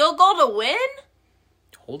kicked a field goal to win?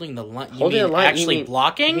 Holding the line? You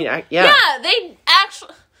Blocking? yeah. Yeah, they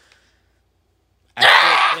actually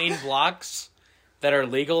clean blocks that are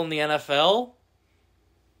legal in the NFL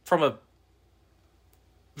from a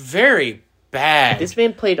very bad... This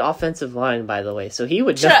man played offensive line, by the way, so he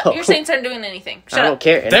would Shut know. up. Your Saints aren't doing anything. Shut I up. don't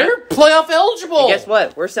care. And They're playoff eligible! and guess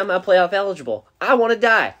what? We're somehow playoff eligible. I want to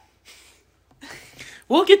die.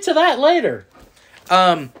 We'll get to that later.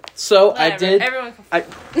 So Whatever. I did... Everyone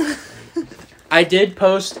can... I did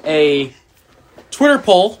post a Twitter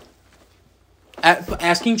poll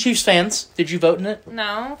asking Chiefs fans, did you vote in it?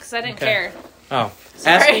 No, because I didn't Okay. care. Oh.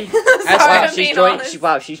 Sorry. Wow, I'm being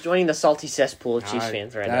honest. she's joining the salty cesspool of Chiefs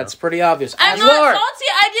fans right now. That's pretty obvious. I'm You not are. salty.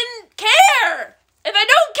 I didn't care. If I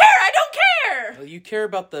don't care, I don't care. Well, you care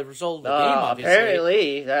about the result of the game, obviously.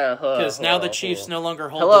 Apparently. Because now the Chiefs no longer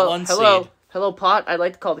hold the Hello, one hello, seed. hello, pot. I'd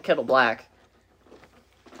like to call the kettle black.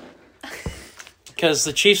 Because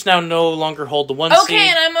the Chiefs now no longer hold the one Okay, seed.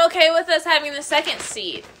 and I'm okay with us having the second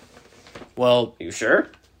seed. Well, You sure?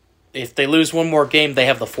 if they lose one more game, they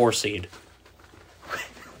have the 4 seed.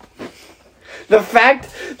 The fact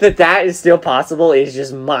that is still possible is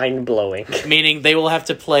just mind-blowing. Meaning they will have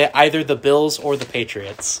to play either the Bills or the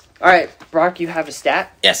Patriots. All right, Brock, you have a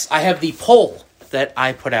stat? Yes, I have the poll that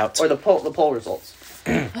I put out. Or the poll results.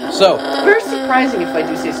 So, Very surprising if I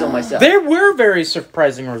do say so myself. there were very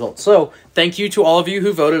surprising results. So, thank you to all of you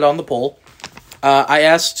who voted on the poll. I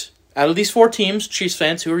asked, out of these 4 teams, Chiefs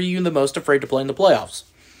fans, who are you the most afraid to play in the playoffs?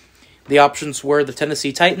 The options were the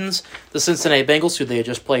Tennessee Titans, the Cincinnati Bengals, who they had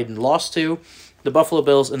just played and lost to, the Buffalo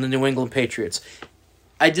Bills, and the New England Patriots.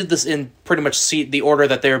 I did this in pretty much the order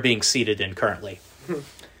that they're being seated in currently.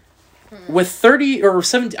 With 30 or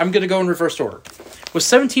 70, I'm going to go in reverse order. With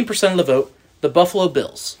 17% of the vote, the Buffalo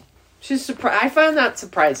Bills. I found that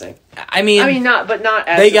surprising. I mean, not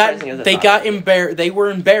as they surprising as I thought. They were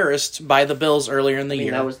embarrassed by the Bills earlier in the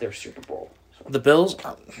year. That was their Super Bowl. The Bills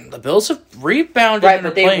have rebounded. Right, and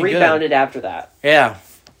but are they playing rebounded after that. good.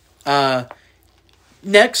 Yeah.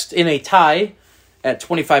 Next, in a tie, at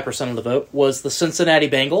 25% of the vote, was the Cincinnati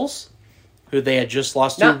Bengals, who they had just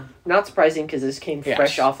lost to. Not surprising because this came Yes.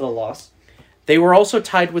 fresh off of the loss. They were also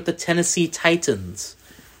tied with the Tennessee Titans.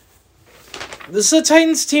 This is a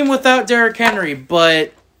Titans team without Derrick Henry,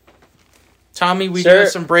 but Tommy, we do have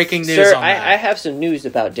some breaking news on that. I have some news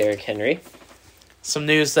about Derrick Henry. Some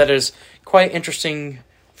news that is quite interesting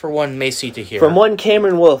for one Macy to hear. From one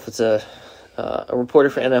Cameron Wolf, it's a reporter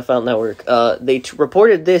for NFL Network. They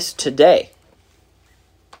reported this today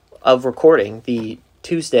of recording, the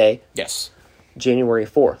Tuesday, Yes. January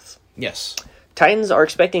 4th. Yes. Titans are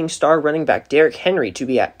expecting star running back Derrick Henry to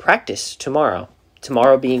be at practice tomorrow.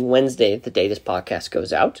 Tomorrow being Wednesday, the day this podcast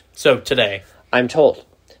goes out. So, today. I'm told.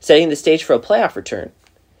 Setting the stage for a playoff return.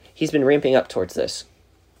 He's been ramping up towards this.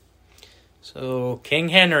 So, King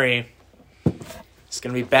Henry is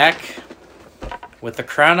going to be back with the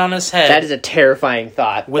crown on his head. That is a terrifying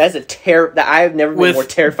thought. That's that I have never been more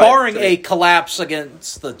terrified. Barring a collapse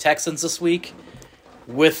against the Texans this week,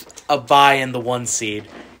 with a bye in the 1 seed,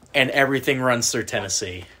 and everything runs through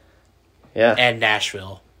Tennessee. Yeah. And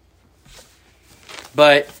Nashville.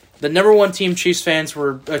 But the number 1 team Chiefs fans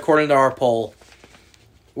were, according to our poll,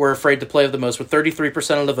 were afraid to play the most, with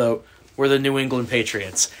 33% of the vote, were the New England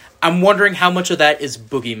Patriots. I'm wondering how much of that is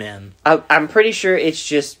boogeyman. I'm pretty sure it's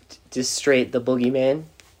just straight the boogeyman.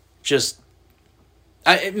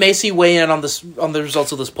 Macy, weigh in on the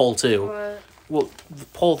results of this poll too. What? Well, the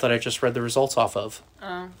poll that I just read the results off of.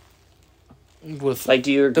 Oh. With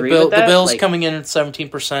Do you the agree with that? The Bills coming in at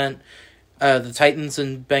 17%, the Titans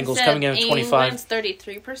and Bengals coming in at 25%,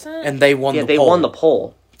 33%? and they won the poll. they won the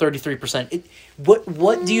poll. 33%.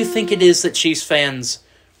 What do you think it is that Chiefs fans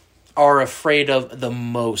are afraid of the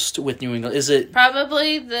most with New England? Is it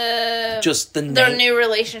probably their new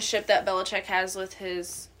relationship that Belichick has with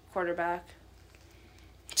his quarterback?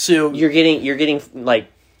 So You're getting like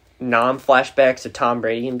non-flashbacks of Tom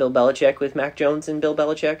Brady and Bill Belichick with Mac Jones and Bill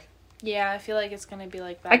Belichick. Yeah, I feel like it's going to be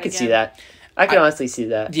like that. I could see that. I could honestly see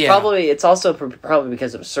that. Yeah. Probably it's also probably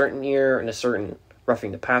because of a certain year and a certain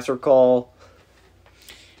roughing the passer call.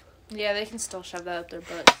 Yeah, they can still shove that up their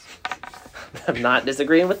butts. I'm not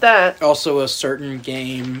disagreeing with that. also a certain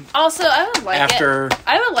game Also, I would like after.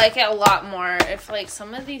 I would like it a lot more if like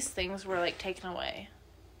some of these things were like taken away.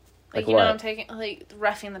 Like you know, what? I'm taking like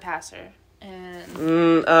roughing the passer and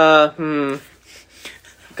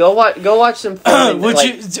Go Go watch some film.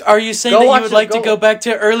 Are you saying that you would like to go back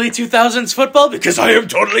to early 2000s football? Because I am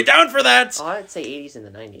totally down for that. Oh, I'd say 80s and the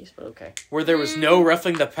 90s, but okay. Where there was no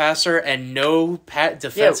roughing the passer and no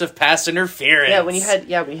defensive pass interference. Yeah, when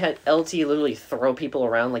you had LT literally throw people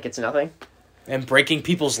around like it's nothing. And breaking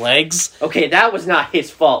people's legs. Okay, that was not his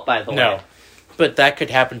fault, by the way. No. But that could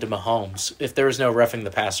happen to Mahomes if there was no roughing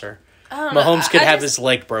the passer. I don't know. Mahomes could have his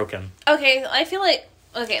leg broken. Okay, I feel like...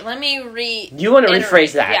 Okay, let me You want to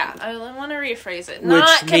rephrase that? Yeah, I want to rephrase it.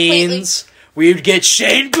 Which means we'd get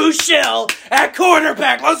Shane Buechele at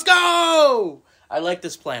quarterback. Let's go! I like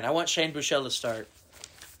this plan. I want Shane Buechele to start.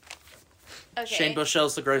 Okay. Shane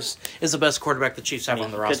Buechele is the best quarterback the Chiefs have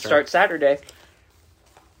on the roster. Could start Saturday.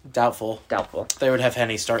 Doubtful. They would have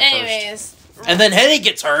Henny start first. And then Henny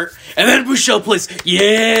gets hurt, and then Buechele plays.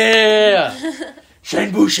 Yeah!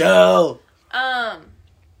 Shane Buechele!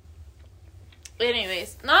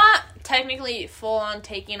 Anyways, not technically full on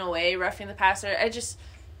taking away roughing the passer.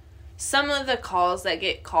 Some of the calls that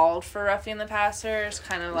get called for roughing the passer is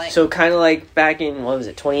kind of like... So kind of like back in,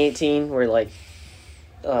 2018, where like,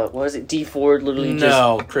 what was it, D Ford literally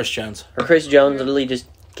Chris Jones. Or Chris Jones literally just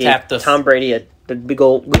gave Tom Brady a big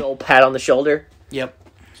old pat on the shoulder. Yep.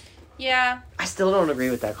 Yeah. I still don't agree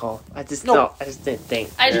with that call. I just didn't think.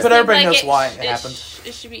 But everybody knows why it happened.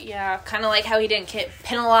 It should be, kind of like how he didn't get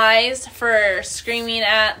penalized for screaming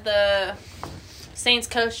at the Saints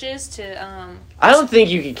coaches to, I don't think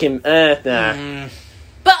you can, nah.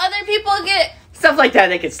 But other people get... Stuff like that,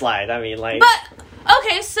 they could slide. I mean, like... But,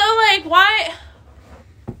 okay, so, like, why...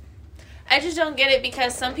 I just don't get it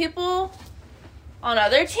because some people on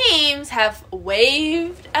other teams have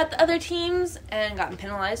waved at the other teams and gotten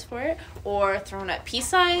penalized for it, or thrown up peace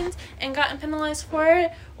signs and gotten penalized for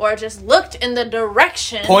it, or just looked in the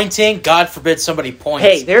direction. Pointing, God forbid somebody points.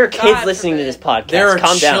 Hey, there are kids listening to this podcast. There are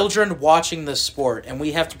Calm children watching this sport, and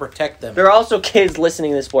we have to protect them. There are also kids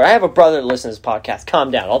listening to this sport. I have a brother that listens to this podcast.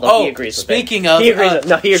 Calm down, although he agrees with it. Speaking of... He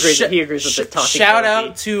agrees with the taunting. Shout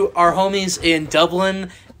out to our homies in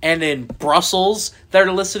Dublin and in Brussels that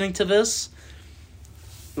are listening to this.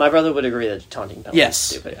 My brother would agree that taunting penalty is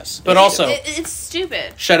stupid. Yes. But also... It's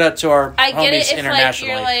stupid. Shout out to our I homies get it if,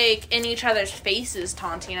 internationally. like, you're, like, in each other's faces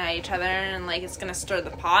taunting at each other and, like, it's gonna stir the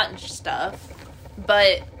pot and stuff.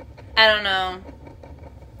 But, I don't know.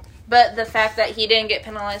 But the fact that he didn't get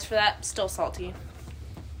penalized for that, still salty.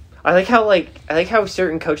 I like how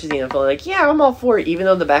certain coaches in the NFL are like, yeah, I'm all for it, even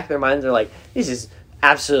though in the back of their minds they're like, this is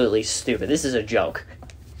absolutely stupid. This is a joke.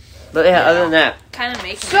 But yeah, other than that. Kind of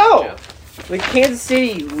making it a joke. With Kansas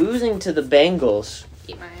City losing to the Bengals.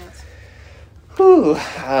 Eat my ass. Whew.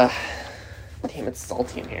 Damn, it's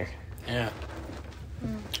salty in here. Yeah.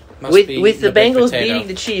 With the Bengals beating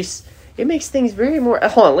the Chiefs, it makes things very more...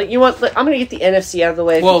 Hold on, I'm going to get the NFC out of the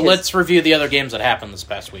way. Well, let's review the other games that happened this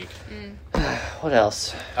past week. What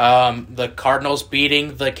else? The Cardinals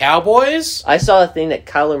beating the Cowboys. I saw a thing that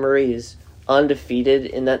Kyler Murray is undefeated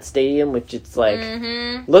in that stadium, which it's like...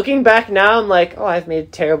 Looking back now, I'm like, oh, I've made a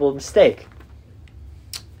terrible mistake.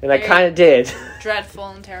 And I kind of did. Dreadful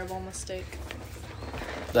and terrible mistake.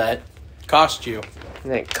 That cost you.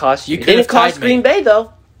 And it cost you. It didn't cost Green Bay,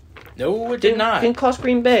 though. No, it did not. Didn't cost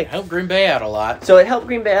Green Bay. It helped Green Bay out a lot. So it helped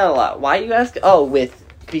Green Bay out a lot. Why, you ask?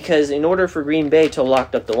 Because in order for Green Bay to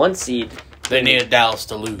lock up the 1 seed... They needed Dallas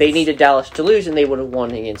to lose. They needed Dallas to lose, and they would have won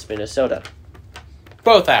against Minnesota.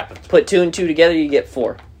 Both happened. Put 2 and 2 together, you get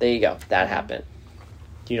 4. There you go. That happened.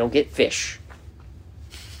 You don't get fish.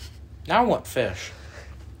 Now I want fish.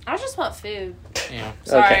 I just want food. Yeah.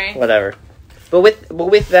 Sorry. Okay, whatever. But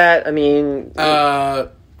with that, I mean...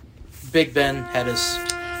 Big Ben had his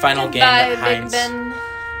final game at Heinz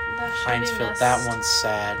Field. That one's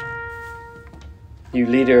sad. You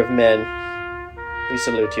leader of men, we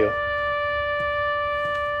salute you.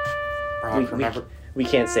 Brock, remember... We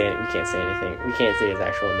can't say it. We can't say anything. We can't say his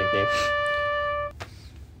actual nickname.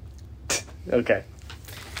 Okay.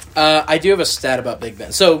 I do have a stat about Big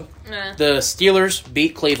Ben. So, the Steelers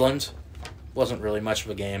beat Cleveland. Wasn't really much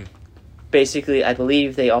of a game. Basically, I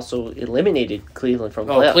believe they also eliminated Cleveland from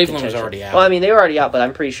playoff Cleveland contention. was already out. Well, I mean, they were already out, but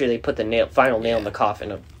I'm pretty sure they put the final nail in the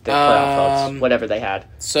coffin of their playoff hopes, whatever they had.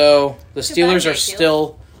 So, the Steelers are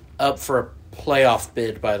still up for a playoff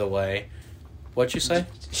bid, by the way. What'd you say?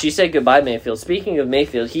 She said goodbye, Mayfield. Speaking of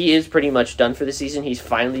Mayfield, he is pretty much done for the season. He's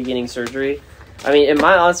finally getting surgery. I mean, in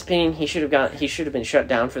my honest opinion, he should have been shut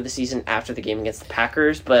down for the season after the game against the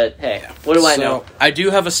Packers. But hey, what do I know? I do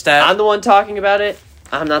have a stat. I'm the one talking about it.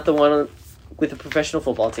 I'm not the one with a professional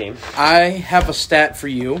football team. I have a stat for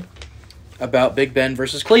you about Big Ben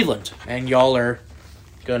versus Cleveland, and y'all are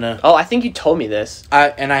gonna. Oh, I think you told me this.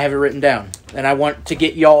 And I have it written down, and I want to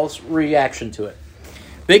get y'all's reaction to it.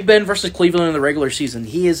 Big Ben versus Cleveland in the regular season.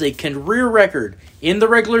 He has a career record in the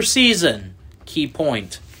regular season, key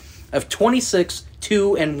point, of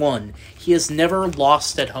 26-2-1. He has never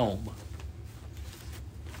lost at home.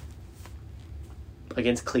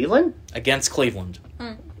 Against Cleveland? Against Cleveland.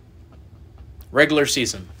 Regular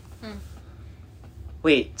season.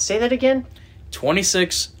 Wait, say that again?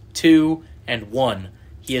 26-2-1.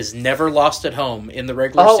 He has never lost at home in the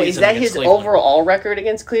regular season. Oh, is that his Cleveland. overall record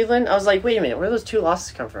against Cleveland? I was like, wait a minute, where do those 2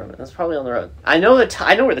 losses come from? That's probably on the road. I know where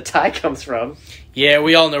the tie comes from. Yeah,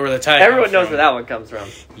 we all know where the tie Everyone comes knows from. where that one comes from.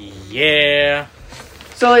 Yeah.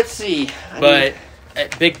 So let's see.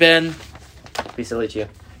 Big Ben, We salute you.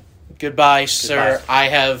 goodbye, sir. I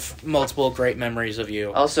have multiple great memories of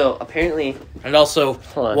you. Also, apparently... And also,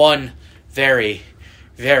 Hold on. one very,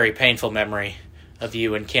 very painful memory of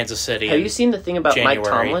you in Kansas City. Have you seen the thing about Mike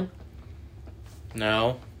January. Tomlin?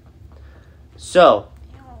 No. So,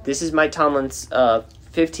 this is Mike Tomlin's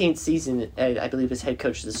 15th season, I believe, as head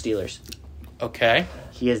coach of the Steelers. Okay.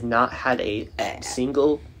 He has not had a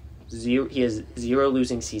single zero. He has 0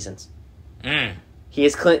 losing seasons. He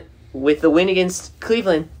is with the win against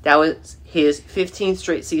Cleveland. That was his 15th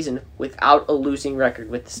straight season without a losing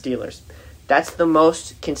record with the Steelers. That's the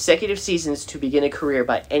most consecutive seasons to begin a career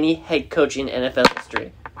by any head coach in NFL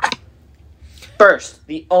history. First,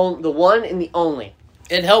 the one and the only,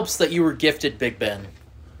 It helps that you were gifted Big Ben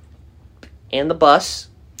and the bus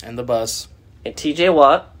and the bus. and T.J.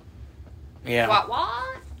 Watt. Yeah.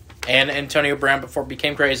 What? And Antonio Brown before it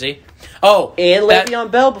became crazy. Oh, And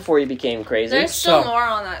Le'Veon Bell before he became crazy. There's still So- more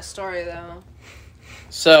on that story, though.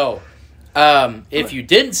 So, if you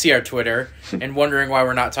didn't see our Twitter and wondering why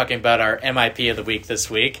we're not talking about our MIP of the week this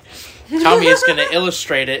week, Tommy is going to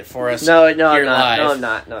illustrate it for us. No, here I'm not. live No, I'm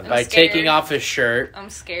not. No, I'm not. by scared. taking off his shirt I'm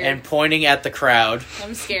scared. and pointing at the crowd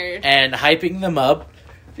I'm scared. and hyping them up.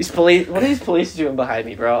 These police. What are these police doing behind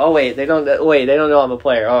me, bro? Oh wait, they don't. Wait, they don't know I'm a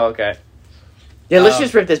player. Oh okay. Yeah, let's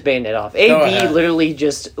just rip this Band-Aid off. AB ahead. literally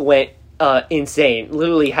just went insane.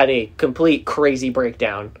 Literally had a complete crazy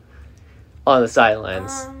breakdown on the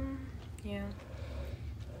sidelines. Yeah.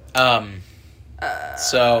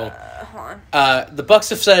 So, Hold on. the Bucks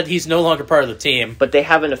have said he's no longer part of the team, But they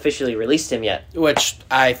haven't officially released him yet. which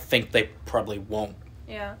I think they probably won't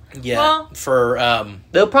Yeah. yet. Well- For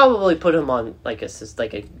They'll probably put him on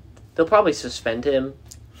they'll probably suspend him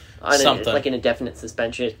on Something. an indefinite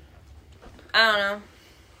suspension, I don't know.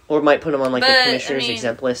 or might put him on But, the I commissioner's mean-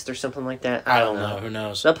 exempt list or something like that. I don't know. Who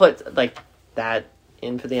knows? They'll put that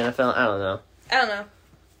in for the NFL. I don't know. I don't know.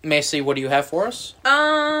 Macy, what do you have for us?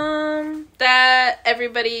 That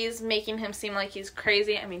everybody's making him seem like he's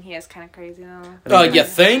crazy. I mean, he is kind of crazy though. You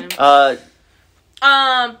think? But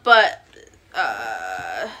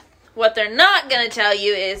what they're not gonna tell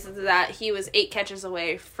you is that he was 8 catches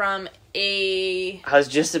away from a I was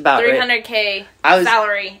just about ready. $300K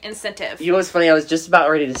salary incentive. You know what's funny? I was just about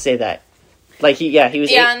ready to say that. Like he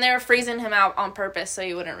was. Yeah, and they were freezing him out on purpose so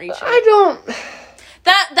he wouldn't reach it. I don't.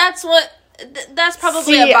 That's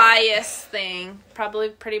probably a bias thing. Probably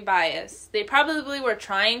pretty biased. They probably were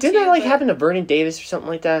trying to. Didn't that happen to Vernon Davis or something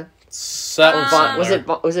like that? Something Was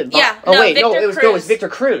it? Yeah, Oh no, wait, no, Victor it was Cruz. Victor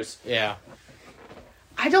Cruz. Yeah.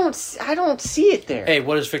 I don't see it there. Hey,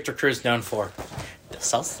 what is Victor Cruz known for? The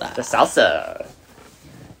salsa. The salsa.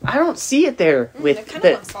 I don't see it there with They're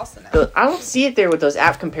kind of on salsa now. I don't see it there with those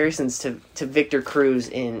apt comparisons to Victor Cruz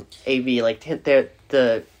in AB. Like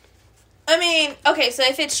the. I mean, okay, so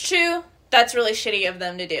if it's true, that's really shitty of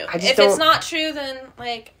them to do. If it's not true, then,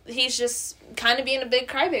 he's just kind of being a big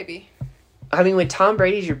crybaby. I mean, when Tom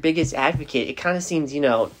Brady's your biggest advocate, it kind of seems,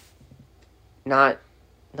 not,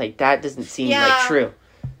 that doesn't seem, true.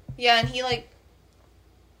 Yeah, and he,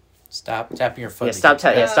 Stop tapping your foot. Yeah, stop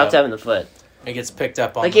tapping the foot. It gets picked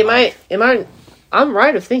up on I'm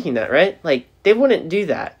right of thinking that, right? They wouldn't do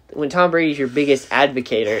that when Tom Brady's your biggest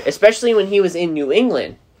advocator, especially when he was in New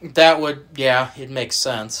England. That would, it makes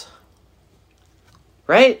sense.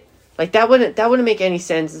 Right? That wouldn't make any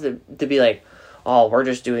sense to be like, oh, we're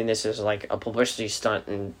just doing this as a publicity stunt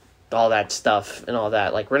and all that stuff and all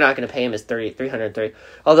that. We're not going to pay him his $330.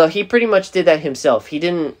 Although he pretty much did that himself. He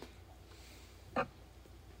didn't.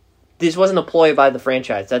 This wasn't a ploy by the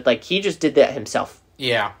franchise. That he just did that himself.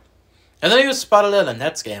 Yeah. And then he was spotted at a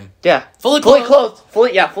Nets game. Yeah, Fully fully clothed.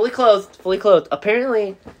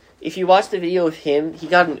 Apparently, if you watch the video of him, he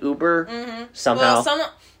got an Uber somehow.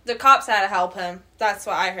 Well, the cops had to help him. That's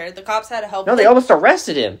what I heard. The cops had to help him. No, they almost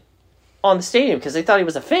arrested him on the stadium because they thought he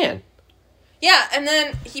was a fan. Yeah, and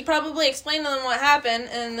then he probably explained to them what happened,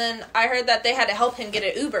 and then I heard that they had to help him get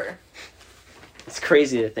an Uber. It's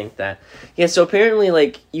crazy to think that. Yeah, so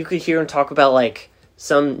apparently, you could hear him talk about,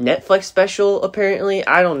 some Netflix special, apparently.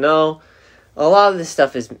 I don't know. A lot of this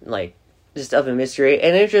stuff is, like, just up in mystery.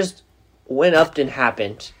 And it just went up and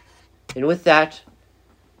happened. And with that,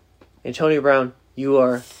 Antonio Brown, you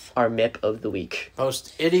are our MIP of the week.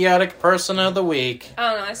 Most idiotic person of the week. I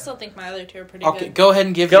don't know. I still think my other two are pretty Okay, good. go ahead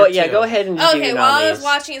and give your Yeah, two. go ahead and give Okay, your while I nominees. was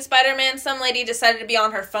watching Spider-Man, some lady decided to be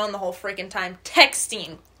on her phone the whole freaking time.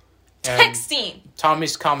 Texting. And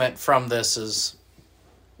Tommy's comment from this is,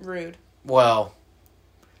 Rude. well,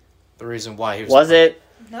 the reason why he was... Was it?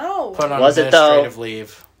 No. Put on Was it, though? administrative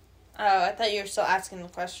leave. Oh, I thought you were still asking the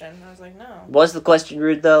question. I was like, no. Was the question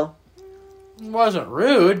rude, though? It wasn't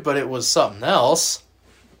rude, but it was something else.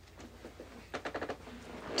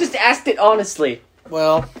 Just asked it honestly.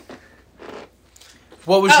 Well,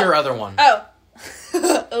 what was your other one? Oh.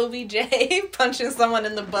 OBJ punching someone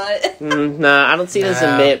in the butt. Nah, I don't see it as a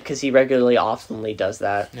Nah. MIP because he regularly, oftenly does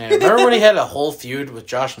that. Yeah, remember when he had a whole feud with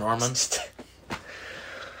Josh Norman?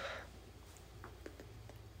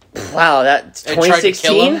 Wow, that's And tried to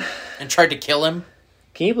kill 2016? him? And tried to kill him?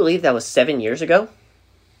 Can you believe that was 7 years ago?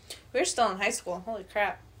 We were still in high school. Holy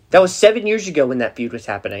crap. That was 7 years ago when that feud was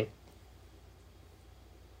happening.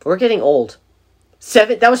 We're getting old.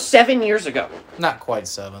 That was 7 years ago. Not quite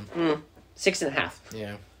 7. 6.5.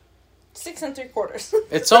 Yeah. 6 3/4.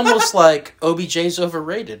 It's almost like OBJ's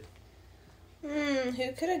overrated.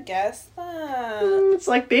 Who could have guessed that? It's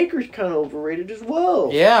like Baker's kind of overrated as well.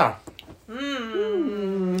 Yeah. He's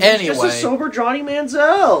just a Anyway. sober Johnny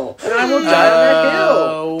Manziel. And I will die on that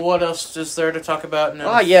hill. What else is there to talk about?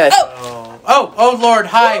 Ah, yes. Oh, Lord.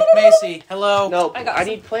 Hi, Macy. Hello. No, I got I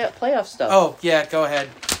need playoff stuff. Oh, yeah, go ahead.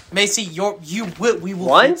 Macy, we will...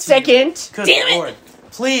 1 second. Good Damn it. Lord.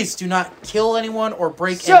 Please do not kill anyone or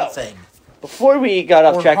break So- anything. Before we got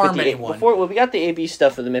off Or track with harm the anyone. we got the AB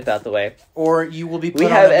stuff for the MIP out the way. Or you will be put We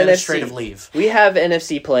on have administrative NFC. leave. We have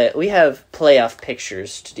we have playoff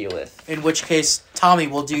pictures to deal with. In which case, Tommy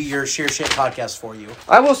will do your Sheer Shit podcast for you.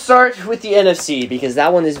 I will start with the NFC because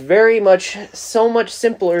that one is so much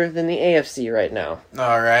simpler than the AFC right now.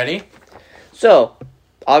 Alrighty. So,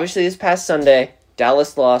 obviously this past Sunday,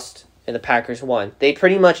 Dallas lost and the Packers won. They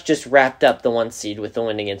pretty much just wrapped up the 1 seed with the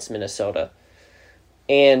win against Minnesota.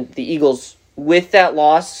 And the Eagles, with that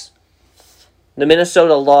loss, the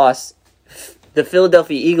Minnesota loss, the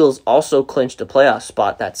Philadelphia Eagles also clinched a playoff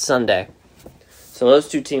spot that Sunday. So those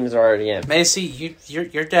two teams are already in. Macy,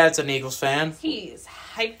 your dad's an Eagles fan. He's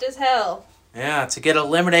hyped as hell. Yeah, to get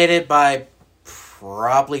eliminated by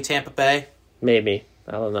probably Tampa Bay. Maybe.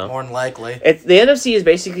 I don't know. More than likely. The NFC is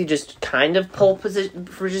basically just kind of pole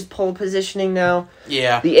positioning now.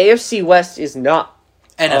 Yeah. The AFC West is not.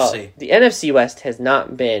 NFC. The NFC West has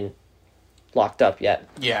not been locked up yet.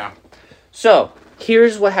 Yeah. So,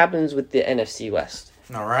 here's what happens with the NFC West.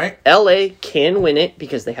 Alright. LA can win it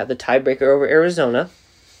because they have the tiebreaker over Arizona.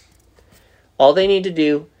 All they need to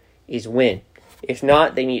do is win. If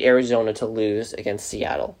not, they need Arizona to lose against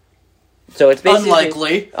Seattle. So it's basically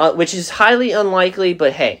Unlikely. which is highly unlikely,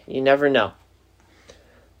 but hey, you never know.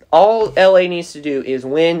 All LA needs to do is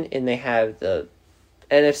win, and they have the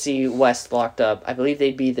NFC West locked up. I believe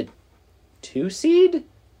they'd be the 2 seed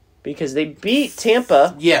because they beat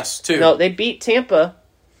Tampa. Yes, 2. No, they beat Tampa.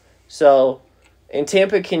 So, and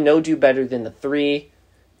Tampa can do better than the 3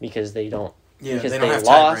 because they don't. Yeah, because they don't have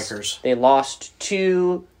lost. tiebreakers. They lost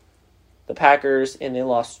to the Packers and they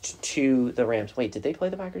lost to the Rams. Wait, did they play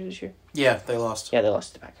the Packers this year? Yeah, they lost. Yeah, they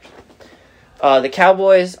lost to the Packers. The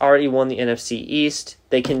Cowboys already won the NFC East.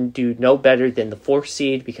 They can do no better than the 4th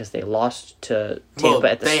seed because they lost to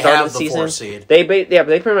Tampa at the start of the season. 4th seed. They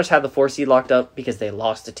pretty much have the 4th seed locked up because they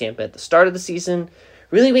lost to Tampa at the start of the season.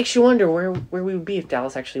 Really makes you wonder where we would be if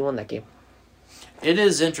Dallas actually won that game. It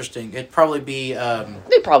is interesting. It'd probably be...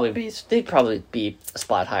 They'd probably be a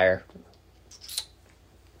spot higher.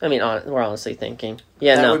 I mean, we're honestly thinking.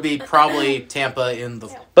 Yeah, that no. would be probably Tampa in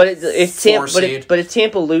the... But if seed.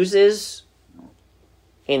 Tampa loses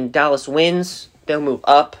and Dallas wins, they'll move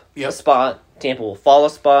up a spot. Tampa will fall a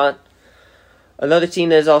spot. Another team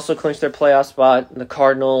that has also clinched their playoff spot, the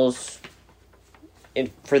Cardinals. And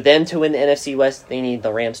for them to win the NFC West, they need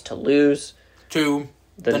the Rams to lose. To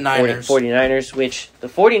the Niners. 49ers, which the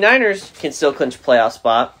 49ers can still clinch a playoff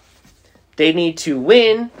spot. They need to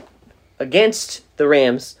win against the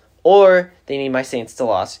Rams, or they need my Saints to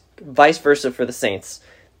lose. Vice versa for the Saints.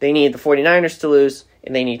 They need the 49ers to lose,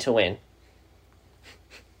 and they need to win.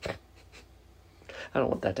 I don't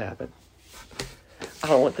want that to happen. I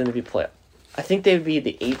don't want them to be playoff. I think they would be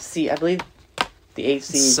the 8th seed. I believe the 8th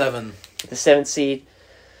seed. 7. The 7th seed.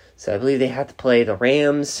 So I believe they have to play the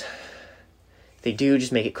Rams. If they do,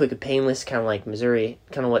 just make it quick and painless, kind of like Missouri.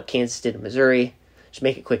 Kind of what Kansas did in Missouri. Just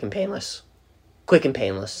make it quick and painless. quick and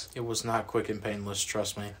painless. It was not quick and painless,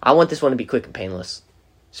 trust me. I want this one to be quick and painless.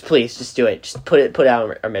 Please, just do it. Just put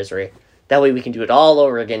out our misery. That way we can do it all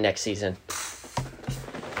over again next season.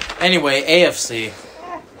 Anyway, AFC.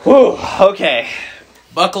 Whew, okay.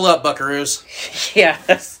 Buckle up, buckaroos.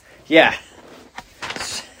 Yeah.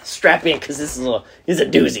 Strap in, because this is a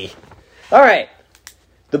doozy. All right.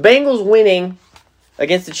 The Bengals winning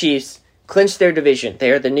against the Chiefs clinched their division.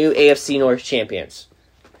 They are the new AFC North champions.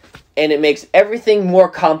 And it makes everything more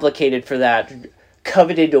complicated for that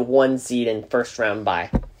coveted 1 seed and first round bye.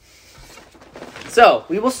 So,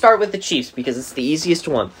 we will start with the Chiefs because it's the easiest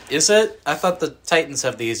one. Is it? I thought the Titans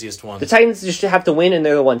have the easiest one. The Titans just have to win and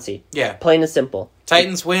they're the 1 seed. Yeah. Plain and simple.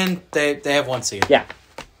 Titans win, they have 1 seed. Yeah.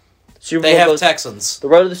 They have Texans. The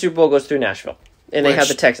road to the Super Bowl goes through Nashville. And they have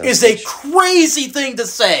the Texans. Is a crazy thing to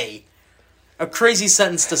say. A crazy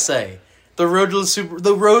sentence to say. The road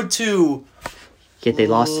to Yet they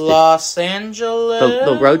lost Los Angeles.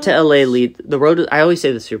 The road to LA I always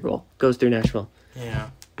say the Super Bowl goes through Nashville.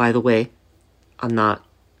 Yeah. By the way, I'm not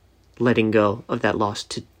letting go of that loss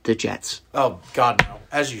to the Jets. Oh God, no.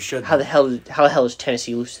 As you should. How the hell does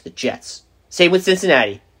Tennessee lose to the Jets? Same with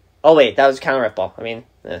Cincinnati. Oh wait, that was kind of ref ball. I mean,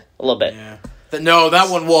 a little bit. Yeah. No,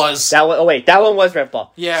 that one was. That one was ref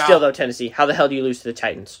ball. Yeah. Still though, Tennessee, how the hell do you lose to the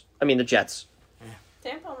Titans? I mean the Jets.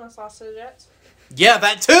 Tampa almost lost to the Jets. Yeah,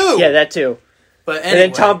 that too. Yeah, that too. But anyway.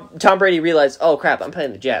 And then Tom Brady realized, oh crap, I'm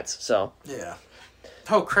playing the Jets. So. Yeah.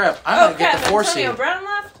 Oh crap! I'm gonna get the 4 seed. Antonio Brown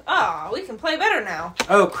left. Oh, we can play better now.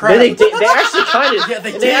 Oh crap! They actually kind of. Yeah,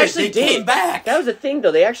 they did. They actually they came back. That was the thing,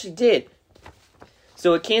 though. They actually did.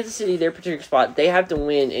 So at Kansas City, their particular spot, they have to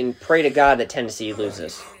win and pray to God that Tennessee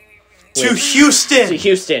loses. To Houston. To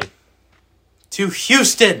Houston. To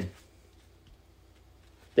Houston.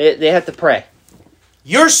 They have to pray.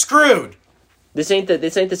 You're screwed. This ain't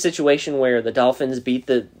the situation where the Dolphins beat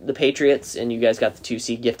the Patriots and you guys got the 2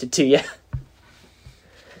 seed gifted to you.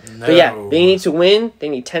 No. But yeah, they need to win. They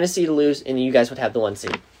need Tennessee to lose, and you guys would have the 1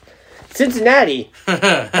 seed. Cincinnati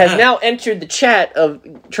has now entered the chat of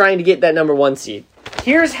trying to get that number 1 seed.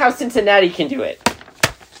 Here's how Cincinnati can do it.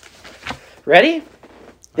 Ready?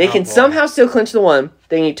 They can somehow still clinch the 1.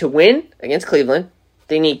 They need to win against Cleveland.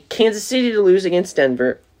 They need Kansas City to lose against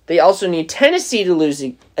Denver. They also need Tennessee to lose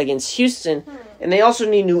against Houston. And they also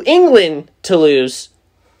need New England to lose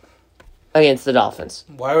against the Dolphins.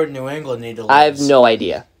 Why would New England need to lose? I have no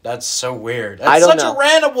idea. That's so weird. I That's don't such know. a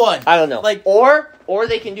random one. I don't know. Like, or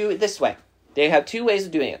they can do it this way. They have 2 ways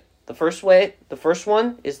of doing it. The first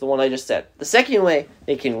one is the one I just said. The second way,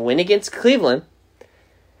 they can win against Cleveland.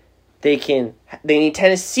 They need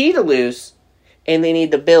Tennessee to lose, and they need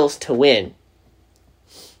the Bills to win.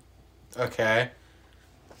 Okay.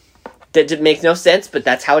 That makes no sense, but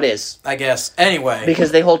that's how it is. I guess. Anyway.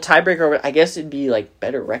 Because they hold tiebreaker over, I guess it'd be like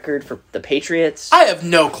better record for the Patriots. I have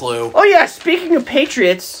no clue. Oh yeah, speaking of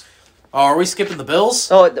Patriots. Oh, are we skipping the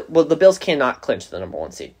Bills? Oh, well, the Bills cannot clinch the number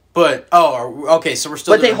 1 seed. But, okay, so we're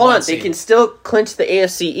still But hold on, seed. they can still clinch the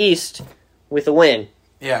AFC East with a win.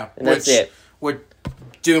 Yeah. And that's it. Would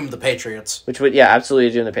doom the Patriots. Which would,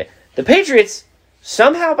 absolutely do the Patriots,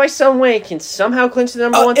 somehow, by some way, can somehow clinch the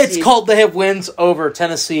number 1 seed. It's called they have wins over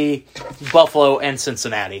Tennessee, Buffalo, and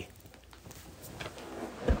Cincinnati.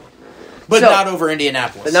 But not over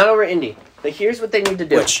Indianapolis. But not over Indy. But here's what they need to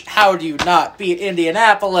do. How do you not beat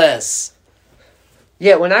Indianapolis?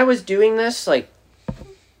 Yeah, when I was doing this, like,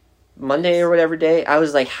 Monday or whatever day, I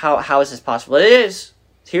was like, how is this possible? It is.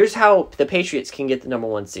 Here's how the Patriots can get the number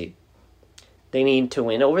 1 seed. They need to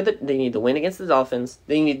win they need to win against the Dolphins.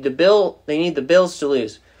 They need the Bills to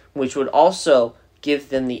lose, which would also give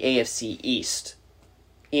them the AFC East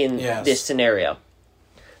in this scenario.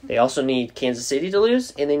 They also need Kansas City to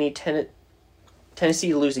lose, and they need Tennessee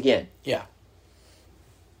to lose again. Yeah.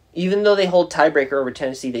 Even though they hold tiebreaker over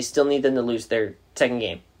Tennessee, they still need them to lose their second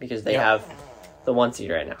game because they have the 1 seed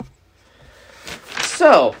right now.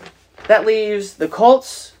 So, that leaves the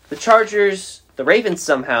Colts, the Chargers, the Ravens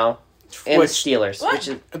somehow, and the Steelers. What? Which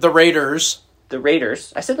is The Raiders. the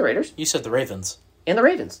Raiders. I said the Raiders. You said the Ravens. And the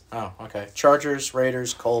Ravens. Oh, okay. Chargers,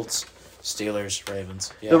 Raiders, Colts, Steelers,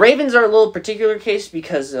 Ravens. Yeah. The Ravens are a little particular case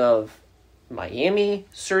because of Miami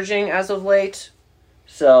surging as of late.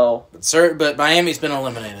 So, But Miami's been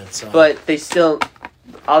eliminated. So. but they still...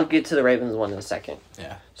 I'll get to the Ravens one in a second.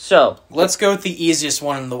 Yeah. So, Let's go with the easiest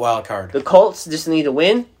one in the wild card. the Colts just need to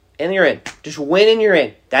win, and you're in. Just win and you're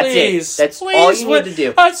in. That's it. That's all you need to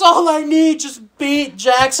do. That's all I need. Just beat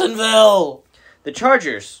Jacksonville. The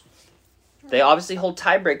Chargers, they obviously hold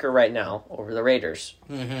tiebreaker right now over the Raiders.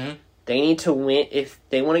 Mm-hmm. They need to win. If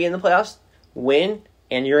they want to get in the playoffs, win,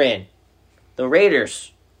 and you're in. The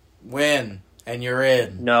Raiders, Win, and you're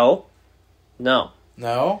in. no. No.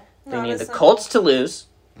 No? They Not need as the simple. Colts to lose.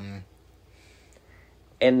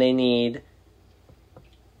 And they needed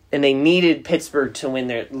Pittsburgh to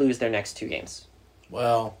lose their next 2 games.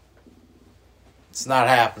 Well, it's not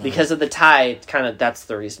happening. Because of the tie, that's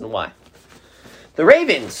the reason why. The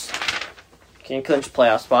Ravens can clinch a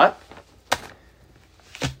playoff spot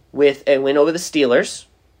with a win over the Steelers,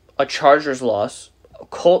 a Chargers loss, a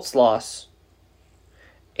Colts loss,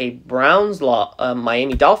 a Browns loss,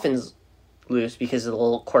 Miami Dolphins lose because of the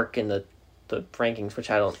little quirk in the rankings, which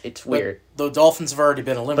it's weird. The Dolphins have already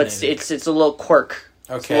been eliminated. But it's a little quirk.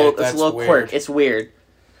 Okay, it's that's a little weird. quirk. It's weird.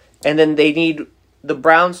 And then they need the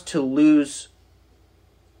Browns to lose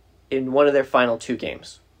in one of their final 2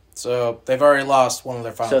 games. So they've already lost one of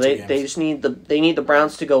their final 2 games. So they just need the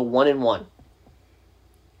Browns to go 1-1.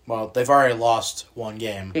 Well, they've already lost 1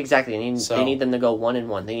 game. Exactly. They need them to go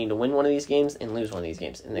 1-1. They need to win one of these games and lose one of these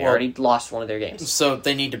games, and they already lost one of their games. So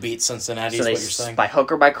they need to beat Cincinnati. So is what you're saying? By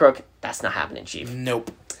hook or by crook, that's not happening, Chief.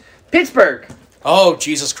 Nope. Pittsburgh. Oh,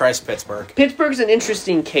 Jesus Christ, Pittsburgh. Pittsburgh's an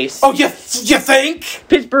interesting case. Oh, you think?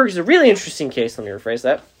 Pittsburgh's a really interesting case. Let me rephrase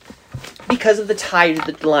that. Because of the tie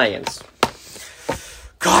to the Lions.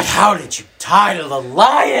 God, how did you tie to the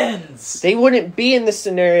Lions? They wouldn't be in this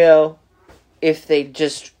scenario if they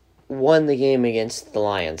just won the game against the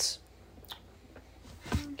Lions.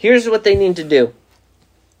 Here's what they need to do.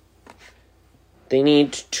 They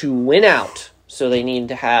need to win out. So they need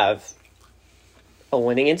to have a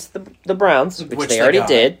win against the Browns, which they already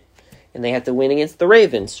did. And they have to win against the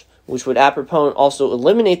Ravens, which would apropos also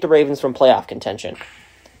eliminate the Ravens from playoff contention.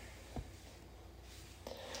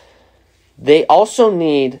 They also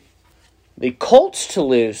need the Colts to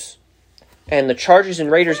lose and the Chargers and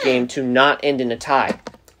Raiders game to not end in a tie.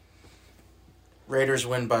 Raiders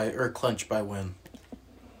clinch by win.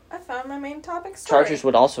 I found my main topic story. Chargers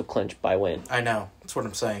would also clinch by win. I know. That's what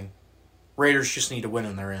I'm saying. Raiders just need to win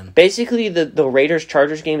and they're in. Basically, the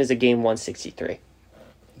Raiders-Chargers game is a game 163.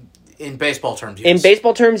 In baseball terms, yes. In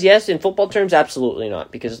baseball terms, yes. In football terms, absolutely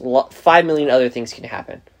not. Because 5 million other things can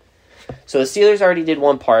happen. So the Steelers already did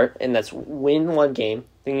one part, and that's win 1 game.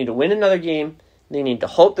 They need to win another game. They need to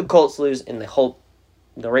hope the Colts lose, and they hope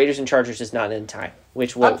the Raiders and Chargers is not in tie.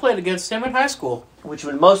 I played against him in high school. Which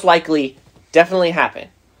would most likely definitely happen.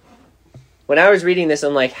 When I was reading this,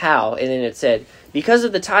 I'm like, how? And then it said, because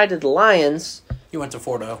of the tie to the Lions... You went to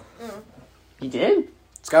Fort-O. You did?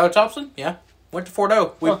 Skylar Thompson? Yeah. Went to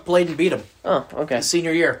Fort-O. We played and beat him. Oh, okay. His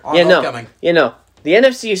senior year. On Yeah, homecoming. The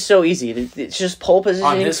NFC is so easy. It's just pole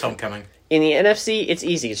positioning. On his homecoming. In the NFC, it's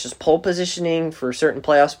easy. It's just pole positioning for certain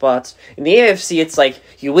playoff spots. In the AFC, it's like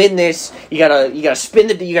you win this, you gotta spin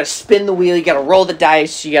the wheel, you gotta roll the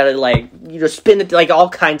dice, you gotta spin it, all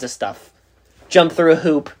kinds of stuff. Jump through a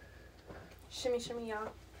hoop. Shimmy, shimmy, y'all.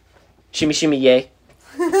 Shimmy, shimmy, yay.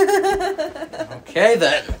 Okay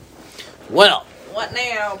then. Well. What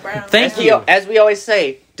now, Brown? Thank you. As we always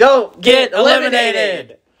say, don't get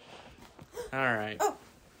eliminated. All right. Oh.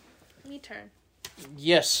 Me turn.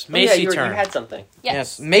 Yes, Macy you turn. had something.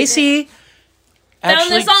 Yes, Macy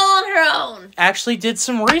Found this all on her own. actually did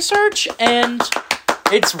some research, and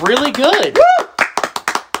it's really good.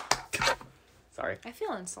 Sorry. I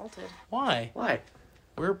feel insulted. Why? Why?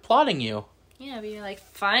 We're applauding you. Yeah, but you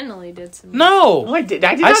finally did some. No, I did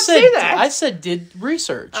not say that. I said did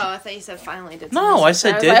research. Oh, I thought you said finally did some. No, I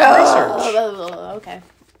research. said did like, research.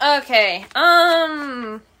 Okay.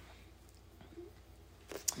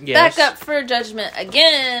 Yes. Back up for judgment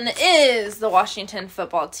again is the Washington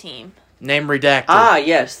football team. Name redacted. Ah,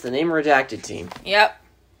 yes, the name redacted team. Yep.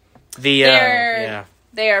 The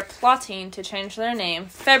They are plotting to change their name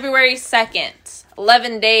February 2nd,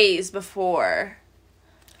 11 days before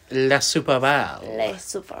La Super Bowl. Le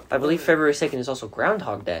Super Bowl. I believe February 2nd is also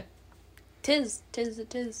Groundhog Day. Tis.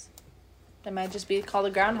 They might just be called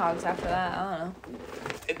the Groundhogs after that. I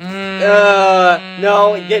don't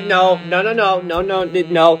know.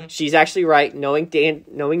 No. She's actually right. Knowing Dan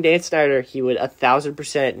Snyder, he would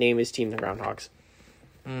 1,000% name his team the Groundhogs.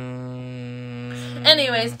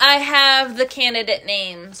 Anyways, I have the candidate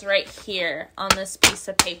names right here on this piece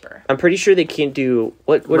of paper. I'm pretty sure they can't do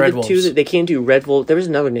what Red are the Wolves. two that they can't do? Red Wolf. There was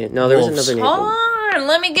another name. No, there was Wolves. another Hold name. on,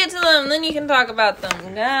 let me get to them, then you can talk about them.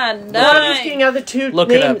 God Well, I'm damn. asking out the two Look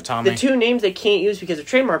names, it up, Tommy. the two names they can't use because of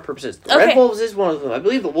trademark purposes. The Okay. Red Wolves is one of them. I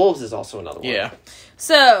believe the Wolves is also another one. Yeah,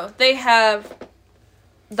 So, they have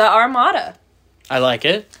the Armada, I like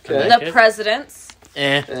it. I Okay. like the it. Presidents,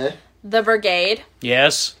 Eh. the Brigade,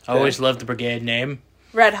 Yes, I always loved the brigade name.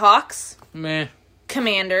 Red Hawks, Meh.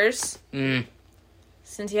 Commanders. Mm.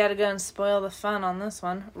 Since you had to go and spoil the fun on this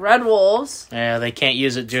one. Red Wolves. Yeah, they can't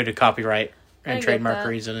use it due to copyright I and get trademark that.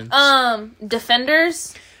 reasons.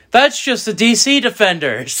 Defenders. That's just the DC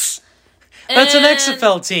Defenders. That's an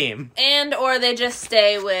XFL team. And or they just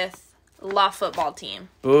stay with La Football Team.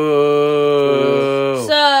 Boo.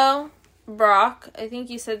 So, Brock, I think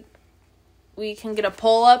you said we can get a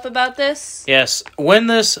poll up about this. Yes. When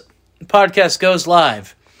this podcast goes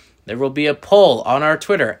live, there will be a poll on our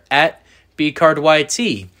Twitter at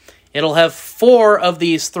BCardYT. It'll have 7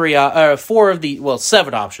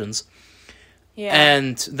 options. Yeah.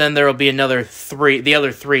 And then there will be the other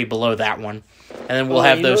 3 below that one. And then we'll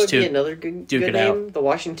have those two. Another good it name? out. The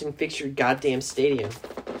Washington Fix Your Goddamn Stadium.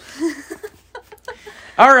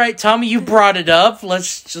 All right, Tommy, you brought it up.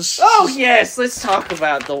 Let's just... Oh, yes! Let's talk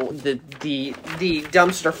about the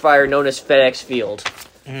dumpster fire known as FedEx Field.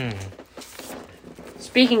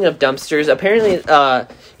 Speaking of dumpsters, apparently it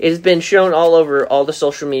has been shown all over all the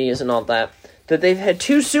social medias and all that they've had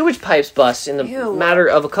 2 sewage pipes bust in the matter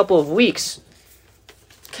of a couple of weeks.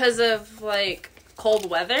 Because of, like, cold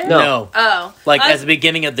weather? No. Oh. At the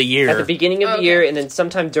beginning of the year. At the beginning of the year, and then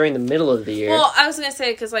sometime during the middle of the year. Well, I was going to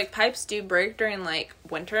say, because, like, pipes do break during, like,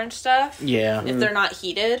 winter and stuff. Yeah. If they're not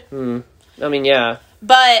heated. I mean, yeah.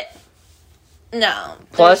 But, no.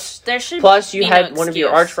 Plus, you had no one of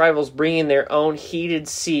your arch rivals bring in their own heated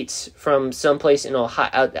seats from someplace in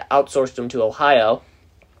Ohio, outsourced them to Ohio.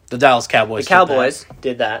 The Dallas Cowboys. The Cowboys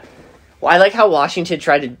did that. Well, I like how Washington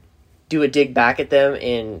tried to do a dig back at them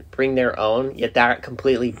and bring their own, yet that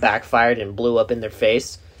completely backfired and blew up in their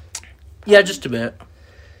face. Yeah, just a bit.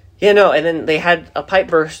 Yeah, no, and then they had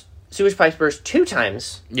a sewage pipe burst 2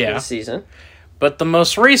 times this season. But the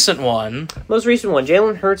most recent one,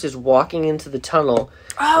 Jalen Hurts is walking into the tunnel.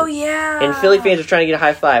 Oh, yeah. And Philly fans are trying to get a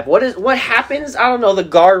high five. What happens? I don't know. The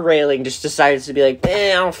guard railing just decides to be like,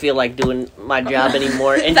 I don't feel like doing my job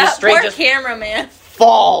anymore. And that just straight poor cameraman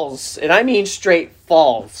falls. And I mean straight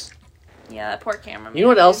falls. Yeah, that poor cameraman. You know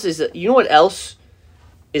what else is a little...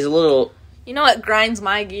 You know what grinds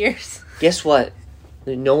my gears? Guess what?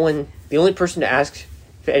 The only person to ask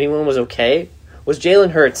if anyone was okay was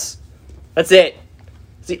Jalen Hurts. That's it.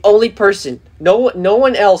 It's the only person. No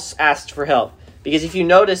one else asked for help. Because if you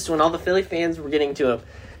noticed, when all the Philly fans were getting to him,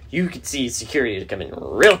 you could see security come in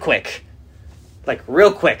real quick. Like,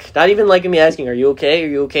 real quick. Not even like me asking, are you okay? Are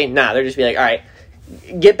you okay? Nah, they're just be like, all right,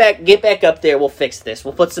 get back up there. We'll fix this.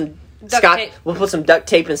 We'll put some We'll put some duct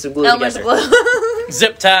tape and some glue together.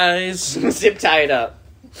 Zip ties. Zip tie it up.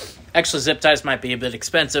 Actually, zip ties might be a bit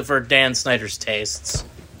expensive for Dan Snyder's tastes.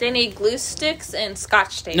 They need glue sticks and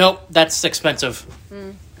scotch tape. Nope, that's expensive.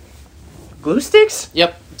 Glue sticks?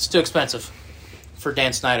 Yep, it's too expensive for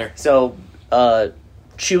Dan Snyder. So,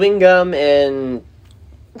 chewing gum and...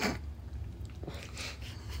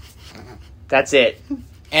 That's it.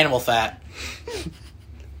 Animal fat.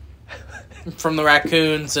 From the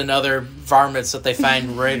raccoons and other varmints that they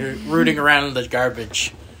find rooting around in the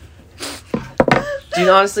garbage. Dude,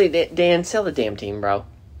 honestly, Dan, sell the damn team, bro.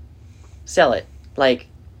 Sell it. Like...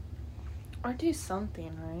 Or do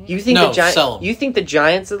something, right? You think sell them. You think the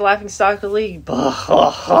Giants are the laughingstock of the league?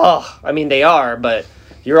 I mean, they are, but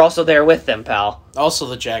you're also there with them, pal. Also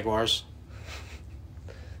the Jaguars.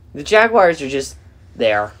 The Jaguars are just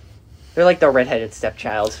there. They're like the redheaded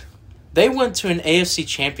stepchild. They went to an AFC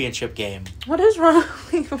Championship game. What is wrong?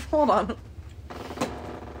 Hold on.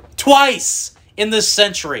 Twice in this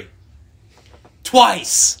century.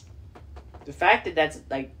 Twice. The fact that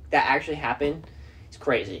that actually happened is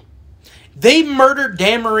crazy. They murdered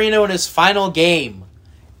Dan Marino in his final game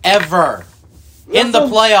ever in the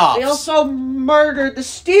playoffs. They also murdered the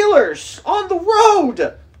Steelers on the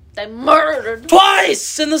road. They murdered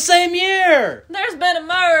twice in the same year. There's been a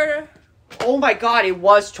murder. Oh my god, it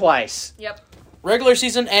was twice. Yep. Regular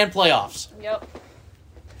season and playoffs. Yep.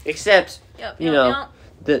 Except,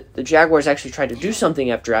 the Jaguars actually tried to do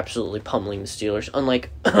something after absolutely pummeling the Steelers, unlike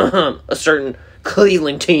a certain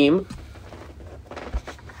Cleveland team.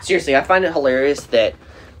 Seriously, I find it hilarious that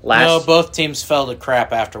both teams fell to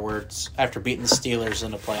crap afterwards, after beating the Steelers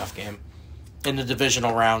in a playoff game. In the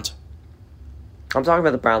divisional round. I'm talking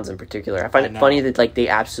about the Browns in particular. I find it funny that they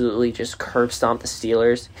absolutely just curb stomped the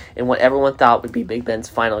Steelers, and what everyone thought would be Big Ben's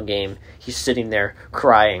final game, he's sitting there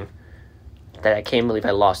crying that I can't believe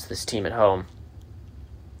I lost this team at home.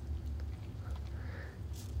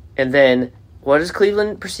 And then, what does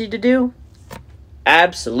Cleveland proceed to do?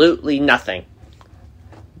 Absolutely nothing.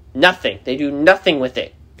 Nothing. They do nothing with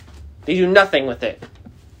it. Who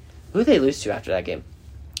did they lose to after that game?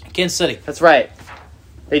 Kansas City. That's right.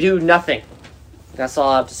 They do nothing. That's all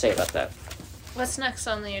I have to say about that. What's next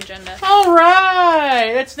on the agenda? All right.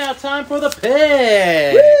 It's now time for the picks.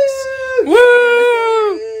 Woo!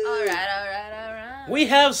 All right. We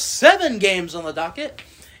have 7 games on the docket,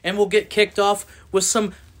 and we'll get kicked off with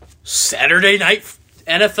some Saturday night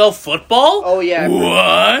NFL football? Oh, yeah.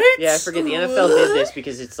 What? Yeah, I forget the NFL did this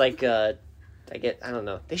because it's like, I don't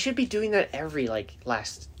know. They should be doing that every,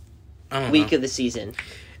 last week of the season.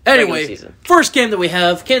 Anyway, first game that we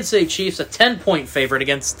have, Kansas City Chiefs, a 10-point favorite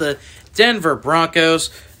against the Denver Broncos.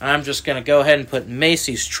 I'm just going to go ahead and put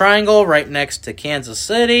Macy's Triangle right next to Kansas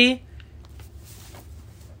City.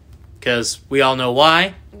 Because we all know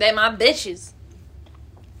why. They my bitches.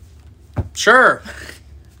 Sure.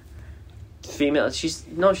 Female. She's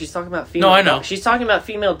talking about female. No, I know. She's talking about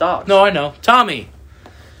female dogs. No, I know. Tommy.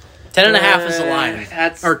 10.5 is the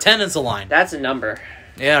line. 10 is the line. That's a number.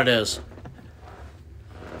 Yeah, it is.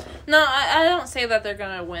 No, I don't say that they're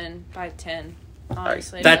going to win by 10,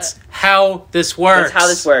 honestly. That's how this works. That's how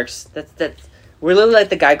this works. We're literally like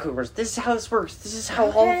the guy who this is how this works. This is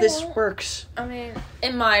how all this works. I mean,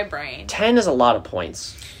 in my brain. 10 is a lot of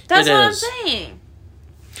points. That's what I'm saying.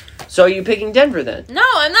 So are you picking Denver then? No,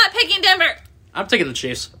 I'm not picking Denver. I'm taking the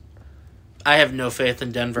Chiefs. I have no faith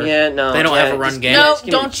in Denver. Yeah, no. They don't have a run game. No,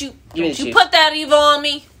 don't you put that evil on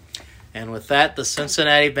me. And with that, the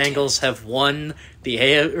Cincinnati Bengals have won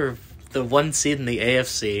the one seed in the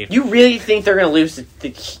AFC. You really think they're going to lose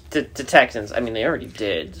to Texans? I mean, they already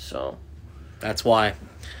did, so. That's why.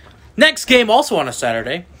 Next game, also on a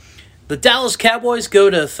Saturday. The Dallas Cowboys go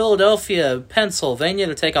to Philadelphia, Pennsylvania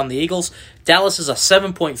to take on the Eagles. Dallas is a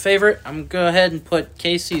 7-point favorite. I'm going to go ahead and put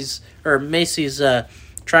Macy's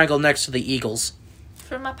Triangle next to the Eagles.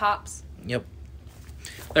 For my pops. Yep.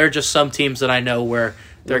 There are just some teams that I know where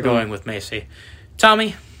they're going with Macy.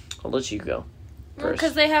 Tommy? I'll let you go first.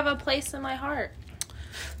 Because they have a place in my heart.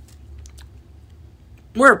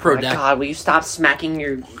 We're a pro my deck. God, will you stop smacking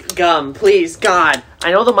your gum? Please, God.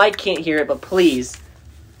 I know the mic can't hear it, but please.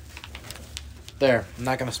 There. I'm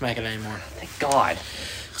not going to smack it anymore. Thank God.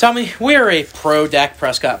 Tommy, we are a pro Dak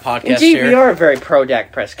Prescott podcast Indeed, here. we are a very pro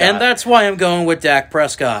Dak Prescott. And that's why I'm going with Dak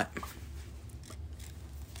Prescott.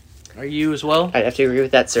 Are you as well? I have to agree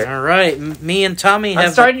with that, sir. All right. Me and Tommy have...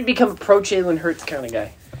 I'm starting to become a pro Jalen Hurts kind of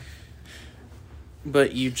guy.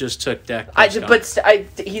 But you just took Dak Prescott.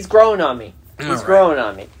 He's growing on me. He's growing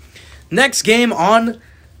on me. Next game on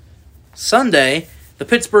Sunday, the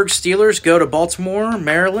Pittsburgh Steelers go to Baltimore,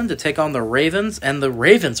 Maryland to take on the Ravens, and the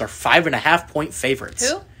Ravens are 5.5-point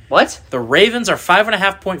favorites. Who? What? The Ravens are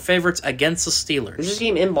 5.5-point favorites against the Steelers. Is this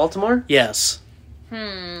game in Baltimore? Yes.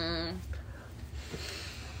 I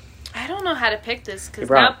don't know how to pick this because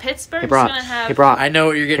now Pittsburgh's going to have... Hey, Brock. I know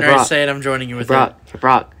what you're getting ready to say, and I'm joining you with Brock. it. Hey,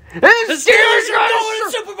 Brock. The Steelers are going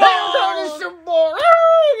to Super Bowl! They're going to Super Bowl!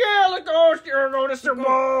 Oh, yeah, let's go. Steelers going to Super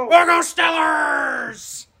Bowl! We're going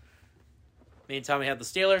Steelers! Me and Tommy have the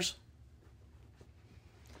Steelers.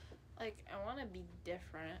 I want to be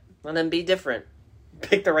different. Let them be different.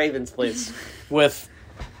 Pick the Ravens, please. With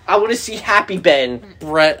I want to see Happy Ben.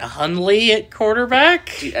 Brett Hundley at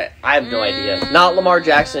quarterback. Dude, I have no idea. Not Lamar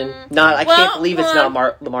Jackson. I can't believe it's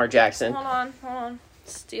not Lamar Jackson. Hold on.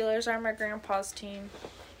 Steelers are my grandpa's team.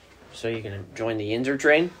 So you're going to join the injured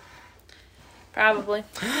train? Probably.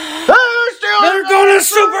 They're going to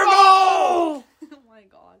Super Bowl! Oh my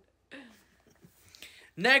God.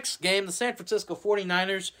 Next game, the San Francisco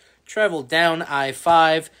 49ers travel down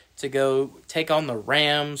I-5 to go take on the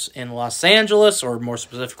Rams in Los Angeles, or more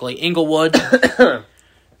specifically, Inglewood. The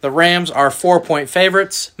Rams are 4-point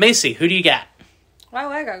favorites. Macy, who do you got? Why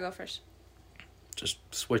would I gotta go first? Just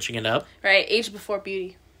switching it up. Right, age before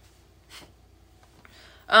beauty.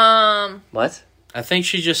 What? I think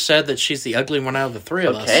she just said that she's the ugly one out of the three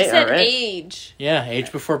of us. I said alright. age. Yeah, age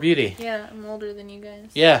before beauty. Yeah, I'm older than you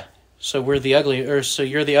guys. Yeah, so we're the ugly, so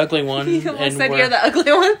you're the ugly one. You almost and said we're, you're the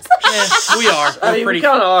ugly ones. Yeah, we are. We're pretty, we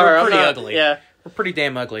kind of are. we're I'm pretty not- ugly. Yeah. We're pretty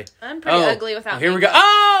damn ugly. I'm pretty ugly without Here we go. makeup.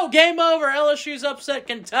 Oh, game over. LSU's upset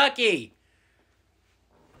Kentucky.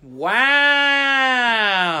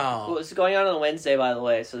 Wow. Well, this is going on Wednesday, by the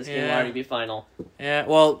way, so this game will already be final. Yeah,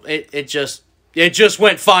 well, it just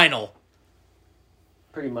went final.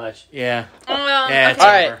 Pretty much. Yeah. Yeah, it's All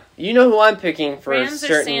right, over. you know who I'm picking for Rams or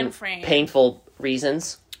certain San Fran? painful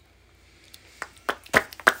reasons.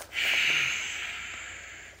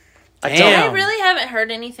 Damn. I really haven't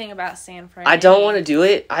heard anything about San Fran. I don't want to do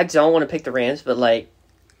it. I don't want to pick the Rams, but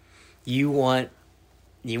You want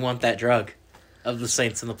that drug of the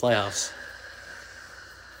Saints in the playoffs.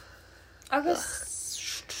 I'll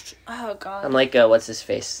just... Oh, God. I'm like, what's his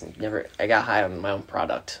face? I got high on my own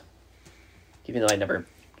product, even though I never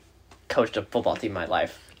coached a football team in my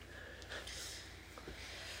life.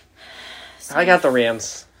 I got the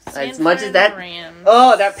Rams. As much as that, Rams.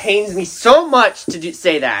 oh, that pains me so much to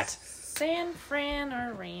say that. San Fran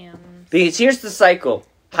or Rams? Because here's the cycle.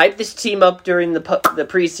 hype this team up during the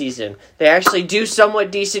preseason. They actually do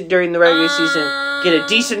somewhat decent during the regular season, get a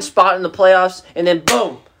decent spot in the playoffs, and then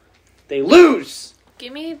boom, they lose.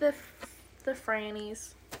 Give me the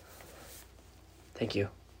Frannies. Thank you.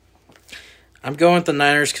 I'm going with the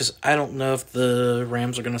Niners because I don't know if the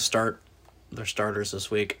Rams are going to start their starters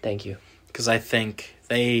this week. Thank you. Because I think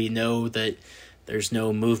they know that there's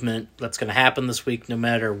no movement that's going to happen this week, no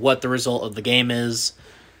matter what the result of the game is.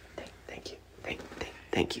 Thank you.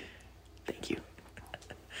 Thank you. Thank you.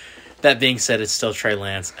 That being said, it's still Trey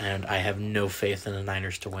Lance, and I have no faith in the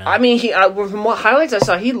Niners to win. I mean, from what highlights I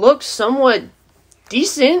saw, he looked somewhat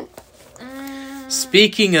decent.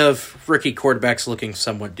 Speaking of rookie quarterbacks looking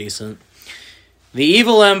somewhat decent, the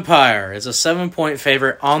Evil Empire is a 7-point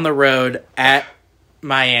favorite on the road at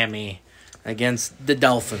Miami against the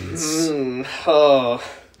Dolphins. Oh.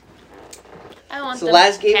 I want It's the them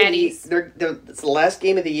last game patties. it's the last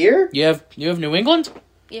game of the year? You have New England?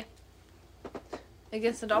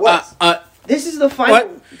 Against the Dolphins. This is the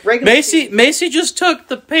final regular Macy just took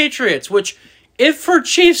the Patriots, which, if for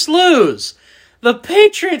Chiefs lose, the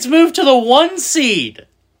Patriots move to the 1 seed.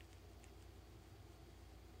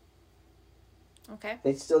 Okay.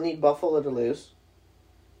 They still need Buffalo to lose.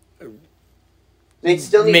 They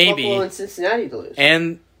still need Maybe. Buffalo and Cincinnati to lose.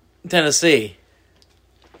 And Tennessee.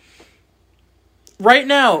 Right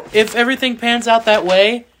now, if everything pans out that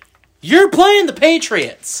way, you're playing the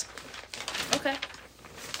Patriots. Okay.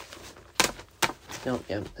 No,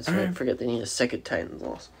 yeah, that's right. I forget they need a second Titans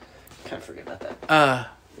loss. Kind of forget about that.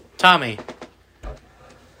 Tommy.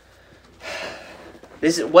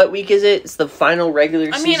 What week is it? It's the final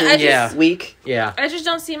regular season week. Yeah. I just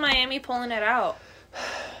don't see Miami pulling it out.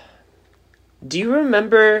 Do you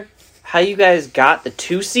remember how you guys got the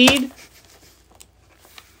 2 seed?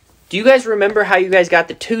 Do you guys remember how you guys got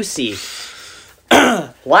the 2 seed?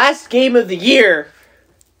 Last game of the year.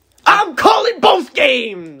 I'm calling both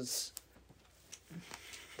games.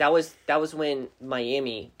 That was when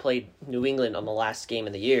Miami played New England on the last game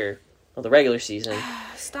of the year of the regular season.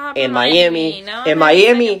 Stop. And Miami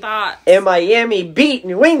beat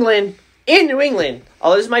New England in New England.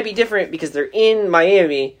 Although this might be different because they're in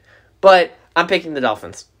Miami, but I'm picking the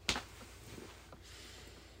Dolphins.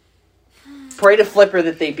 Pray to Flipper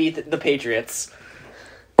that they beat the Patriots.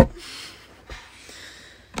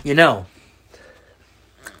 You know,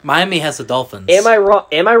 Miami has the Dolphins. Am I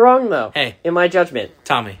wrong though? Hey. In my judgment.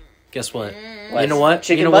 Tommy, guess what? What? You know what?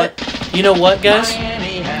 Chicken you know butt? what? You know what, guys?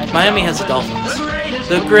 Miami has the Dolphins.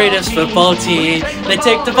 The greatest football team. They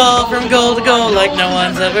take the ball from goal to goal like no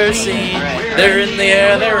one's ever seen. They're in the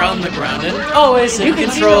air, they're on the ground, and always in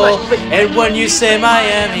control. And when you say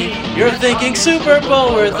Miami, you're thinking Super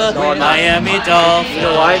Bowl. We're the Miami Dolphins. You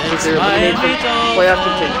know why? Because they're eliminated from playoff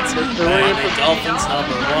contention. Miami Dolphins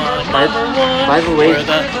number one. By the way, We're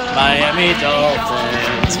the Miami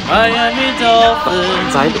Dolphins. Miami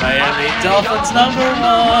Dolphins. Miami Dolphins number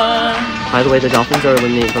one. By the way, the Dolphins are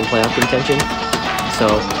eliminated from playoff contention. So,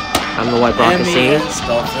 I don't know why Brock is saying it.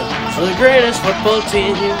 Dolphins, the greatest football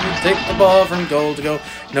team. Take the ball from goal to goal.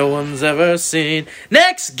 No one's ever seen.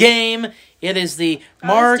 Next game, it is the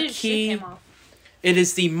marquee. It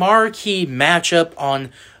is the marquee matchup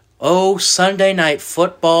on Sunday Night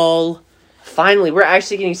Football. Finally, we're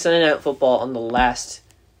actually getting Sunday Night Football on the last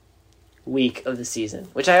week of the season,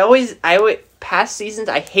 which past seasons,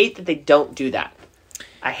 I hate that they don't do that.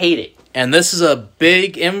 I hate it. And this is a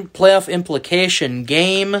big playoff implication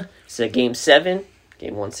game. It's a Game 7,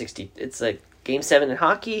 Game 160. It's like Game 7 in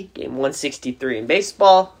hockey, Game 163 in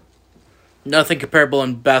baseball. Nothing comparable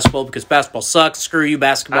in basketball because basketball sucks. Screw you,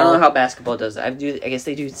 basketball. I don't know how basketball does that. I guess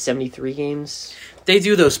they do 73 games. They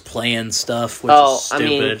do those play-in stuff, which is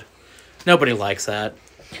stupid. Nobody likes that.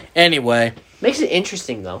 Anyway. Makes it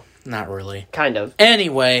interesting, though. Not really. Kind of.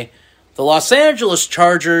 Anyway, the Los Angeles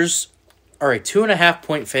Chargers are a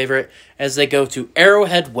 2.5-point favorite as they go to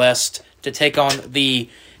Arrowhead West to take on the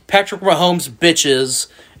Patrick Mahomes bitches,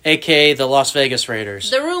 a.k.a. the Las Vegas Raiders.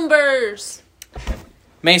 The Roombers.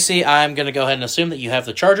 Macy, I'm going to go ahead and assume that you have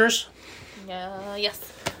the Chargers.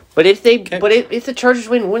 Yes. But if the Chargers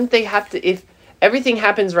win, wouldn't they have to? If everything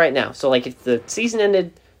happens right now, so like if the season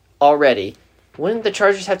ended already, wouldn't the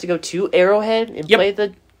Chargers have to go to Arrowhead and play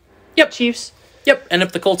the Chiefs? Yep. And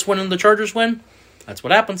if the Colts win and the Chargers win, that's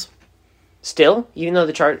what happens. Still, even though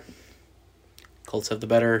the Colts have the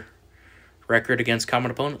better record against common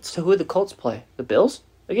opponents. So who do the Colts play? The Bills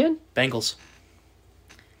again? Bengals.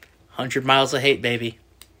 100 miles of hate, baby.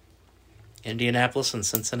 Indianapolis and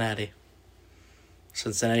Cincinnati.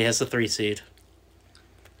 Cincinnati has the 3 seed.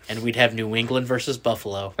 And we'd have New England versus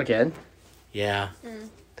Buffalo. Again? Yeah.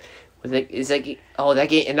 That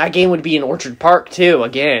game, and that game would be in Orchard Park too.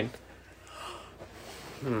 Again,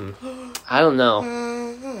 I don't know.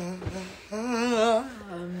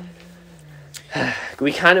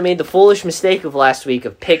 We kind of made the foolish mistake of last week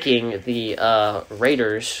of picking the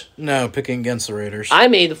Raiders. No, picking against the Raiders. I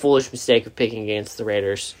made the foolish mistake of picking against the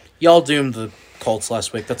Raiders. Y'all doomed the Colts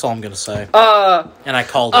last week. That's all I'm gonna say. And I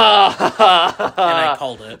called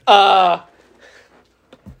it.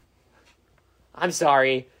 I'm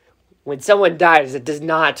sorry. When someone dies, it does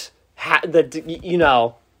not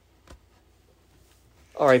R.I.P.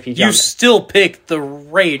 John. You still picked the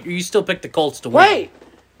You still picked the Colts to win. Wait.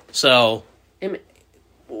 So.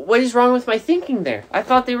 What is wrong with my thinking there? I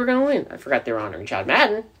thought they were going to win. I forgot they were honoring John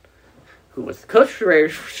Madden, who was the coach for the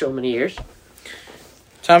Raiders for so many years.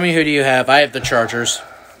 Tommy, who do you have? I have the Chargers.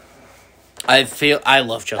 I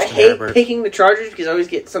love Justin I hate Herbert. picking the Chargers because I always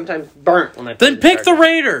get sometimes burnt when I Then pick the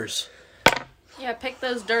Raiders. Yeah, pick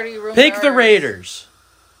those dirty rumors. Pick the Raiders.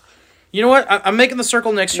 You know what? I'm making the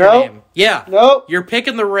circle next to your name. Yeah. Nope. You're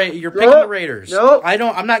picking the Raiders. Nope.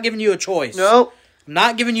 I'm not giving you a choice. Nope. I'm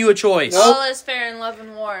not giving you a choice. All is fair in love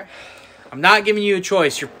and war. I'm not giving you a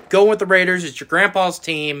choice. You're going with the Raiders. It's your grandpa's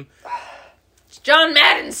team. It's John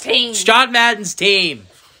Madden's team. It's John Madden's team.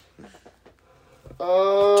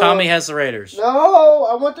 Tommy has the Raiders. No,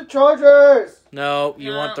 I want the Chargers. No,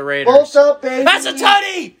 you want the Raiders. Bolt up, baby. That's a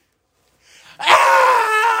tutty!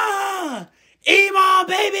 Ah! E-ma,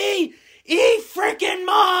 baby! E-freaking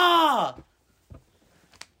ma!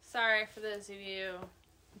 Sorry for those of you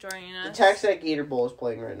joining us. The Texas Gator Bowl is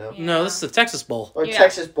playing right now. Yeah. No, this is the Texas Bowl. Or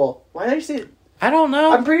Texas Bowl. Why did I say it? I don't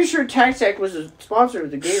know. I'm pretty sure Texas was a sponsor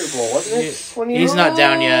of the Gator Bowl, wasn't it? 20 He's years not ago?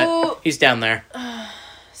 down yet. He's down there.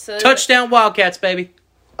 So Touchdown Wildcats, baby.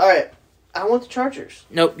 Alright. I want the Chargers.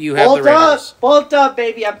 Nope, you have the Raiders. Bolt up,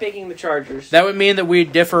 baby. I'm picking the Chargers. That would mean that we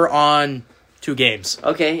differ on 2 games.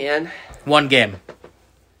 Okay, and? 1 game.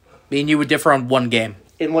 Me and you would differ on 1 game.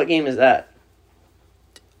 In what game is that?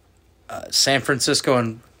 San Francisco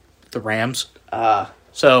and the Rams. Ah.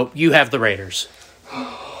 So, you have the Raiders.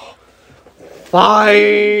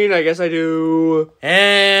 Fine, I guess I do.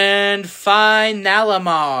 And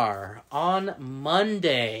Finalamar on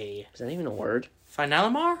Monday. Is that even a word?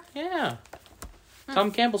 Finalamar? Yeah.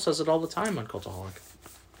 Tom Campbell says it all the time on Cultaholic.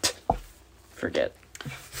 Forget.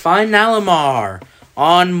 Finalamar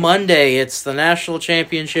on Monday. It's the national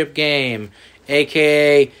championship game,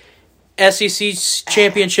 a.k.a. SEC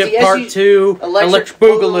Championship Part 2, Electric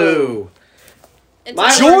Boogaloo.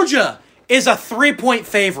 Georgia is a 3-point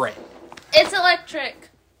favorite. It's electric.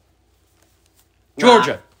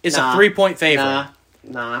 Georgia is a 3-point favorite.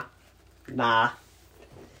 Nah.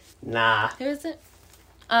 Who is it?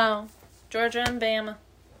 Oh, Georgia and Bama.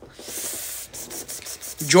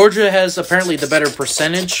 Georgia has apparently the better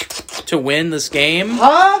percentage to win this game.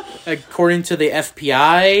 Huh? According to the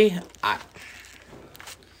FPI.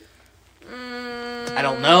 I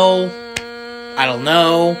don't know. I don't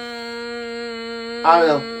know.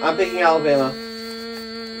 I'm picking Alabama.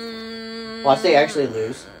 Watch they actually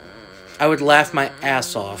lose. I would laugh my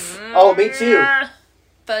ass off. Oh, me too.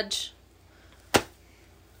 Fudge.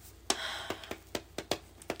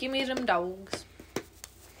 Give me them dogs.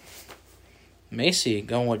 Macy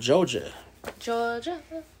going with Georgia. Georgia.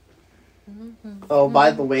 Oh,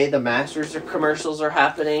 by the way, the Masters commercials are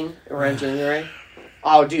happening around January.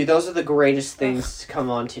 Oh, dude, those are the greatest things to come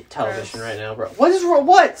on television right now, bro. What is wrong?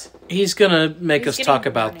 What? He's gonna make us getting talk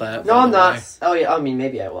about money. that. No, by I'm the not. way. Oh, yeah, I mean,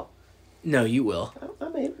 maybe I will. No, you will.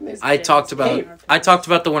 Maybe. I talked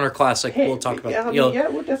about the Winter Classic. Hey, we'll talk about. we'll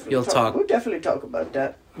definitely you'll talk. We'll definitely talk about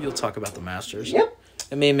that. You'll talk about the Masters. Yep.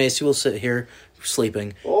 And me and Macy will sit here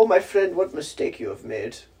sleeping. Oh, my friend, what mistake you have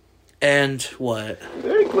made. And what?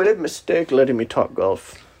 Very great mistake letting me talk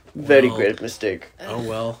golf. Very Well. great mistake. Oh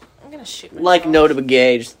well. I'm gonna shoot myself. Like Notable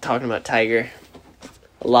Gay, just talking about Tiger.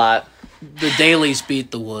 A lot. The Dailies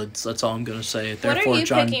beat the Woods. That's all I'm gonna say. What are you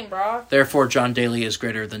picking, bro? Therefore, John Daly is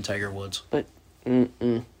greater than Tiger Woods.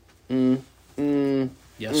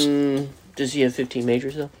 Yes. Does he have 15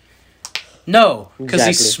 majors, though? No, because he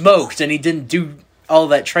Exactly. smoked and he didn't do all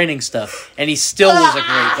that training stuff, and he still was a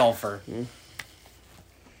great golfer.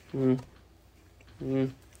 Can't,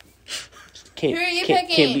 Who are you can't,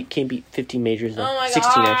 picking? can't beat 15 majors, though. Oh my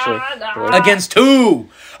 16, God. actually. Against who?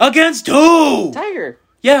 Against who? Tiger.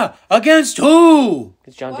 Yeah, against who?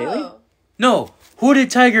 It's John Daly? Whoa. No, who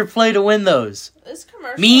did Tiger play to win those? This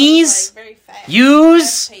commercial Mees? is like very fast.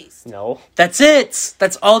 Use? Fast-paced. No. That's it.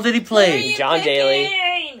 That's all that he Who are played. you John Daly.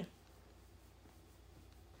 picking?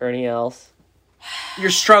 Ernie Els.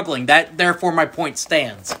 You're struggling. Therefore, my point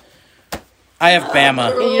stands. I have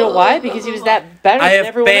Bama. And you know why? Because he was that better I than have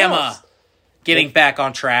everyone Bama. else. getting back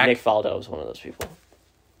on track. Nick Faldo is one of those people.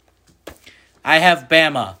 I have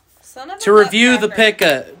Bama. Son of a To review the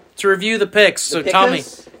nutcracker. picks. So Tommy,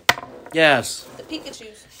 yes. The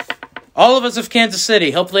Pikachus. All of us have Kansas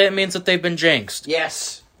City. Hopefully that means that they've been jinxed.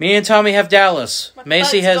 Yes. Me and Tommy have Dallas. My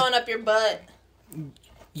Macy butt's has going up your butt.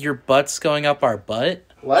 your butt's going up our butt.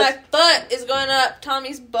 What? My butt is going up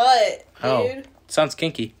Tommy's butt, dude. Oh, sounds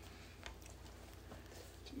kinky.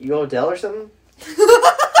 You Odell or something?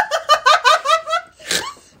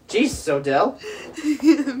 Jesus, Odell.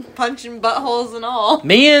 Punching buttholes and all.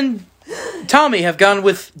 Me and Tommy have gone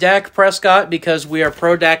with Dak Prescott because we are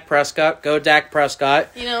pro Dak Prescott. Go Dak Prescott.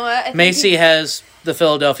 You know what? I think Macy has the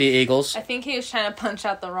Philadelphia Eagles. I think he was trying to punch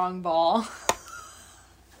out the wrong ball.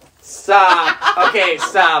 Stop. Okay,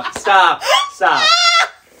 stop. Stop. Stop.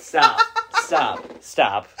 Stop. Stop.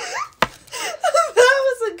 Stop. That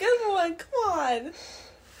was a good one. Come on.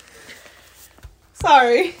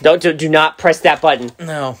 Sorry. Do not press that button.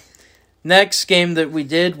 No. Next game that we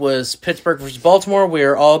did was Pittsburgh versus Baltimore. We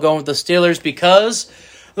are all going with the Steelers because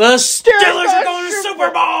the Steelers are going to the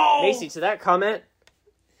Super Bowl. Macy, to that comment.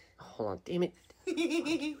 Hold on, damn it.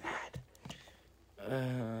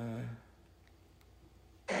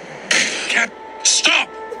 Cat, stop!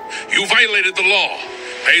 You violated the law.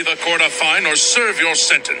 Pay the court a fine or serve your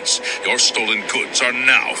sentence. Your stolen goods are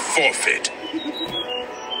now forfeit.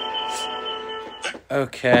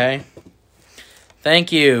 Okay.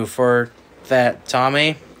 Thank you for that,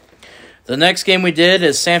 Tommy. The next game we did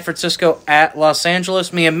is San Francisco at Los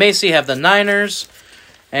Angeles. Me and Macy have the Niners.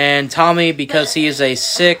 And Tommy, because he is a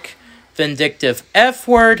sick, vindictive F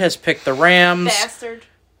word, has picked the Rams. Bastard.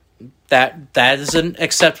 That is an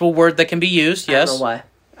acceptable word that can be used, yes. I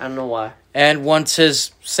don't know why. And wants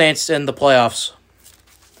his Saints in the playoffs.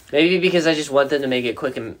 Maybe because I just want them to make it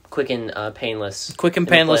quick and painless. Quick and in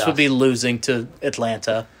the painless would playoffs. be losing to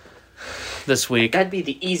Atlanta this week. That'd be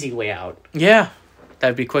the easy way out. Yeah,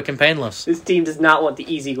 that'd be quick and painless. This team does not want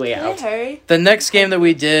the easy way out. Hurry. The next game that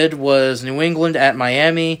we did was New England at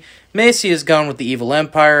Miami. Macy has gone with the Evil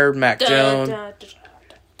Empire, Mac Jones.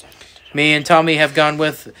 Me and Tommy have gone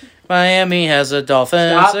with Miami has a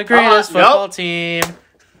Dolphins, Stop. the greatest Nope. football team.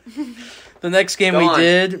 The next game Go we on.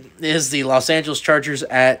 did is the Los Angeles Chargers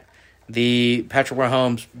at the Patrick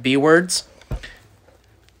Mahomes B-words.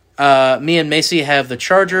 Me and Macy have the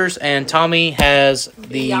Chargers, and Tommy has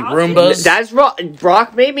the Beyonce. Roombas. That's wrong.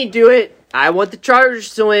 Brock made me do it. I want the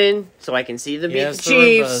Chargers to win so I can see them He beat has the the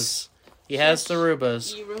Chiefs. Roombas. He has the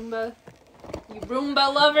Roombas. You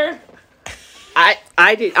Roomba lover. I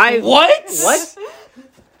What? What?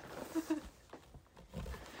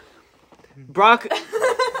 Brock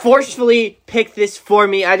forcefully picked this for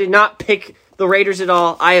me. I did not pick the Raiders at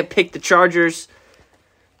all. I have picked the Chargers.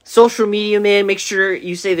 Social media man, make sure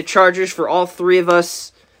you say the Chargers for all three of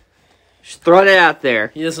us. Just throwing it out there.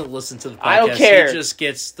 He doesn't listen to the podcast. I don't care. He just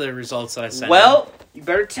gets the results that I send him. Well, you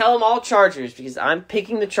better tell them all Chargers because I'm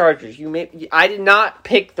picking the Chargers. I did not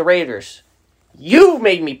pick the Raiders. You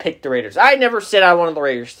made me pick the Raiders. I never said I wanted the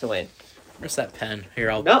Raiders to win. Where's that pen? Here,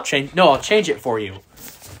 I'll Nope. change. No, I'll change it for you.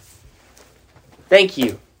 Thank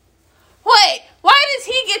you. Wait, why does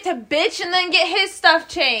he get to bitch and then get his stuff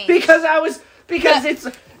changed? Because this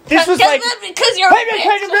was like because you're a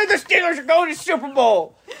bitch. the Steelers are going to Super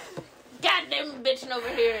Bowl. Goddamn bitching over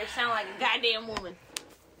here. Sound like a goddamn woman.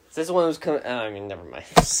 Is this the one who's coming? Never mind.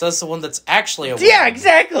 Says the one that's actually a Yeah, woman.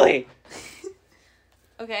 exactly.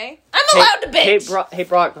 Okay, I'm allowed to bitch. Hey,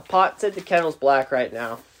 Brock. The pot said the kettle's black right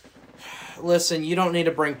now. Listen, you don't need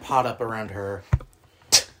to bring pot up around her.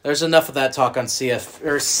 There's enough of that talk on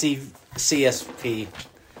CSP.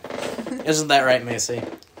 Isn't that right, Macy?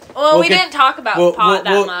 Well, We'll we get- didn't talk about pot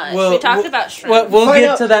that much. We talked about shrimp. We'll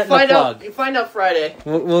get to that in the plug. Find out Friday.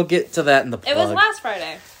 We'll get to that in the plug. It was last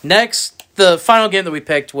Friday. Next, the final game that we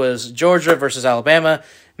picked was Georgia versus Alabama.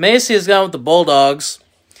 Macy has gone with the Bulldogs.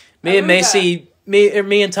 Me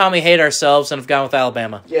and Tommy hate ourselves and have gone with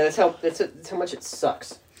Alabama. Yeah, that's how much it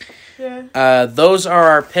sucks. Yeah. Those are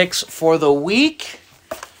our picks for the week.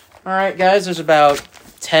 All right, guys, there's about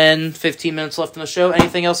 10, 15 minutes left in the show.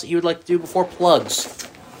 Anything else that you would like to do before plugs?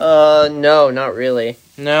 No, not really.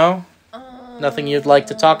 No? Nothing you'd like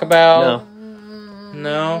to talk about?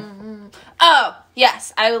 No? Oh,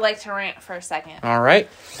 yes. I would like to rant for a second. All right.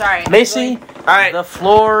 Sorry. Macy, All right. the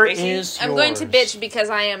floor Macy, is I'm yours. going to bitch because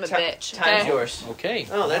I am a bitch. Time's okay? yours. Okay.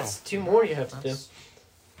 Oh, that's 2 more you have to do.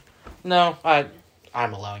 No, I'm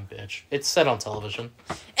allowing bitch. It's said on television.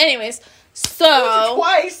 Anyways, so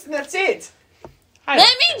Twice, and that's it. I let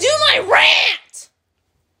don't me do my rant.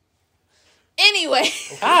 Anyway.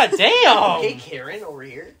 God damn. Okay, Karen, over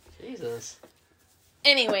here. Jesus.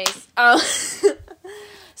 Anyways,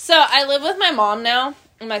 So, I live with my mom now,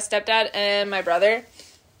 and my stepdad, and my brother.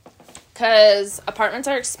 Because apartments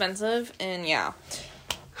are expensive, and yeah.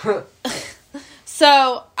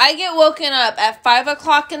 So, I get woken up at 5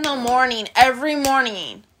 o'clock in the morning, every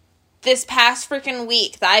morning, this past freaking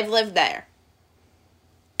week that I've lived there.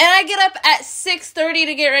 And I get up at 6:30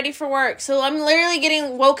 to get ready for work. So, I'm literally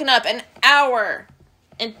getting woken up an hour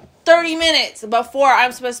and 30 minutes before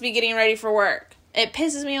I'm supposed to be getting ready for work. It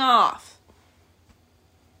pisses me off.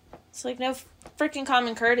 It's like no freaking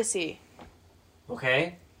common courtesy.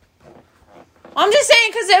 Okay. I'm just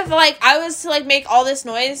saying, because if, like, I was to, like, make all this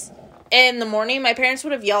noise in the morning, my parents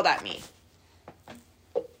would have yelled at me.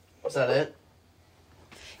 Is that it?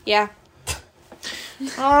 Yeah.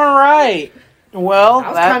 All right. Well,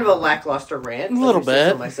 That was kind of a lackluster rant. A little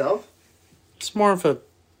bit. Myself. It's more of a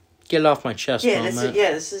get it off my chest moment.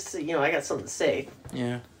 This is, I got something to say.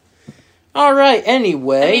 Yeah. All right.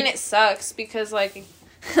 Anyway. I mean, it sucks because, like,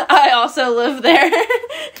 I also live there.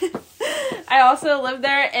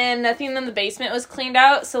 And nothing in the basement was cleaned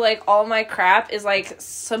out. So, like, all my crap is, like,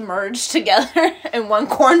 submerged together in one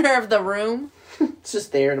corner of the room. It's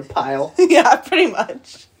just there in a pile. Yeah, pretty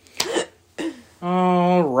much.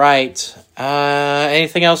 All right.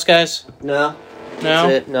 Anything else, guys? No. No?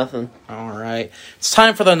 That's it. Nothing. All right. It's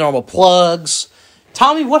time for the normal plugs.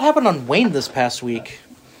 Tommy, what happened on Wayne this past week?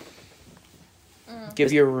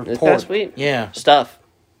 Give your report. This past week? Yeah. Stuff.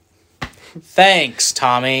 Thanks,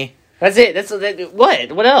 Tommy. That's it.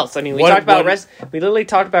 What? What else? I mean, we literally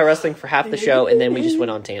talked about wrestling for half the show, and then we just went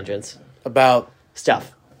on tangents. About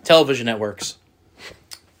Stuff. television networks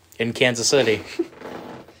in Kansas City.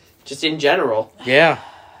 Just in general. Yeah.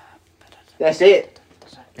 That's it.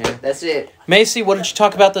 Yeah. That's it. Macy, what did you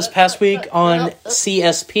talk about this past week on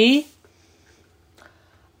CSP?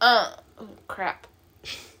 Crap.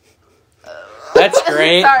 That's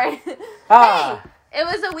great. Sorry. Ah. It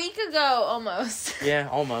was a week ago, almost. Yeah,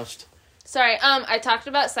 almost. Sorry, I talked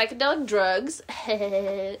about psychedelic drugs.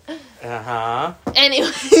 Uh-huh.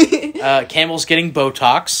 Anyway. Camel's getting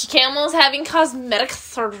Botox. Camels having cosmetic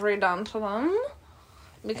surgery done to them.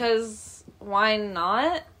 Because, why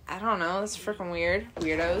not? I don't know, it's freaking weird.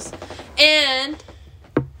 Weirdos. And,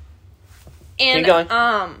 Keep going.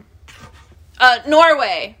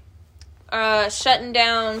 Norway. Shutting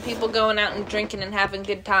down people going out and drinking and having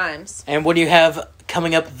good times. And what do you have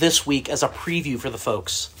coming up this week as a preview for the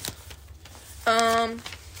folks?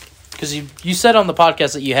 Because you said on the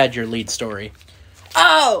podcast that you had your lead story.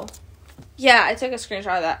 Oh! Yeah, I took a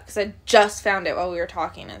screenshot of that because I just found it while we were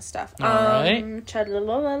talking and stuff. Alright. Oh,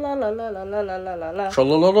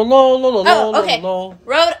 okay.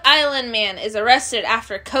 Rhode Island man is arrested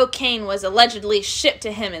after cocaine was allegedly shipped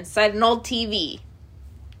to him inside an old TV.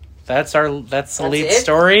 That's the lead it?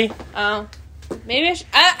 story. Oh, maybe I should.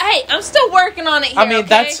 Hey, I'm still working on it here. I mean,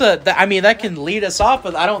 okay? that can lead us off,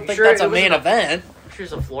 but I don't think that's a main event. Sure,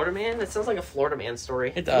 it's a Florida man. That sounds like a Florida man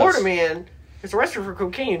story. It does. Florida man is arrested for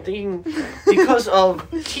cocaine, thinking because of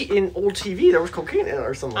in old TV there was cocaine in it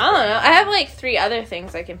or something. I don't know. I have like 3 other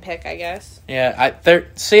things I can pick, I guess. Yeah,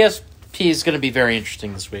 CSP is going to be very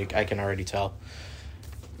interesting this week. I can already tell.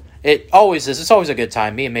 It always is. It's always a good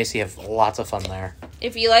time. Me and Macy have lots of fun there.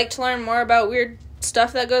 If you like to learn more about weird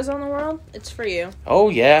stuff that goes on in the world, it's for you. Oh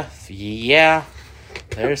yeah, yeah.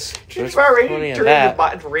 There's about ready plenty to of turn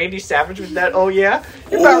that. Randy Savage with that. Oh yeah,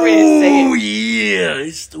 you're about ready to say it. Oh yeah,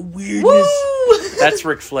 it's the weirdness. Woo! That's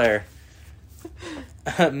Ric Flair.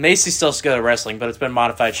 Macy still has to go to wrestling, but it's been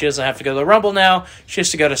modified. She doesn't have to go to the Rumble now. She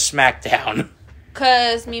has to go to SmackDown.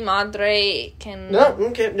 Cause mi madre can. No,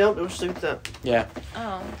 okay, no, we'll just leave it at that. Yeah.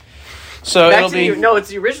 Oh. So it'll be it's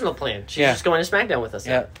the original plan. She's just going to SmackDown with us.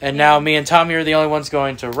 Yeah, and now me and Tommy are the only ones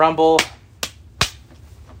going to Rumble.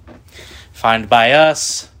 Find by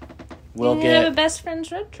us. We'll You get have a best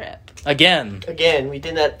friends road trip. again, we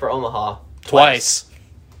did that for Omaha twice.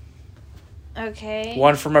 Okay.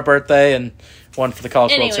 One for my birthday and one for the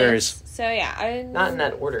College World Series. So yeah, Not in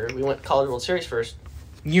that order. We went College World Series first.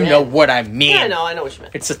 You know what I mean. Yeah, I know what you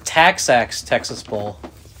meant. It's a Taxax Texas Bowl.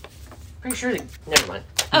 Pretty sure never mind.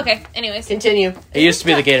 Okay, anyways. Continue. It used to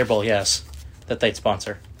be the Gator Bowl, yes, that they'd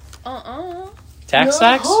sponsor.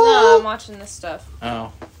 Taxax? No, I'm watching this stuff.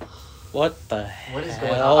 Oh. What the hell? What is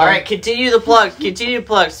going on? Alright, continue the plug.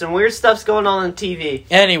 Some weird stuff's going on TV.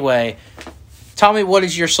 Anyway, Tommy, what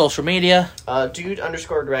is your social media?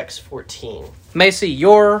 Dude_Rex14. Macy,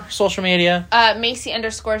 your social media?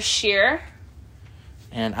 Macy_Sheer.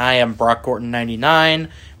 And I am Brock Gorton 99.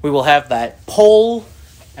 We will have that poll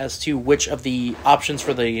as to which of the options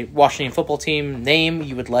for the Washington football team name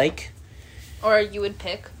you would like. Or you would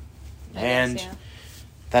pick. And guess, yeah.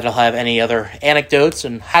 that'll have any other anecdotes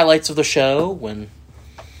and highlights of the show when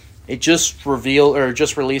it just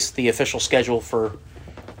released the official schedule for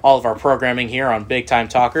all of our programming here on Big Time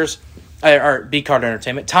Talkers, or B Card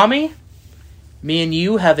Entertainment. Tommy, me and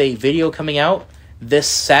you have a video coming out this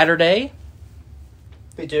Saturday.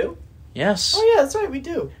 We do? Yes. Oh, yeah, that's right, we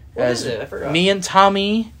do. What is it? I forgot. Me and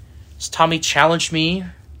Tommy is going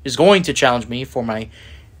to challenge me for my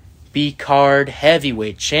B Card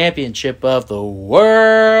Heavyweight Championship of the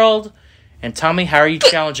World. And Tommy, how are you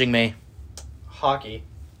challenging me? Hockey.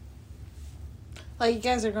 Like, you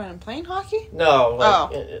guys are going and playing hockey? No,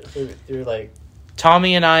 like, through like...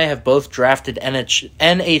 Tommy and I have both drafted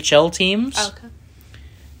NHL teams. Okay.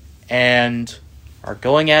 And are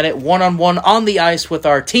going at it one-on-one on the ice with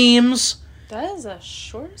our teams. That is a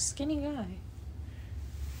short, skinny guy.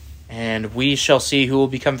 And we shall see who will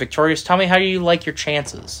become victorious. Tommy, how do you like your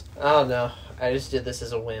chances? I don't know. I just did this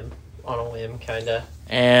as a whim. On a whim, kinda.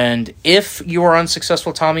 And if you are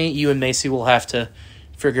unsuccessful, Tommy, you and Macy will have to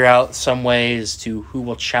figure out some ways to who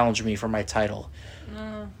will challenge me for my title.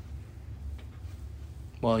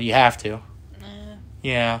 Well, you have to.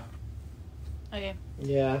 Yeah. Okay.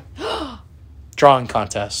 Yeah. Drawing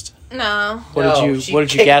contest. No. What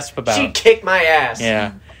did you gasp about? She kicked my ass.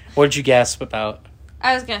 Yeah. What did you gasp about?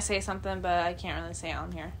 I was going to say something, but I can't really say it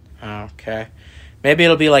on here. Okay. Maybe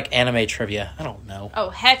it'll be like anime trivia. I don't know. Oh,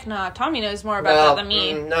 heck no. Tommy knows more about that than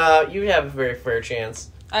me. No, you have a very fair chance.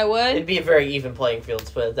 I would? It'd be a very even playing field,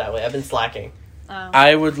 to put it that way. I've been slacking. Oh.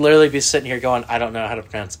 I would literally be sitting here going, I don't know how to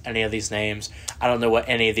pronounce any of these names. I don't know what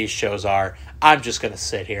any of these shows are. I'm just going to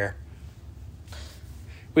sit here.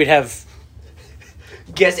 We'd have...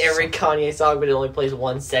 Guess every Kanye song, but it only plays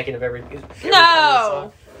 1 second of every Kanye No!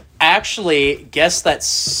 song. Actually, guess that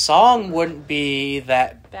song wouldn't be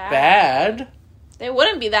that bad. It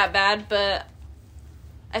wouldn't be that bad, but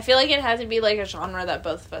I feel like it had to be like a genre that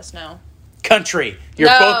both of us know. Country. You're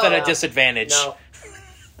No. both at a disadvantage. No.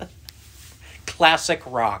 Classic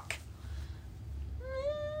rock.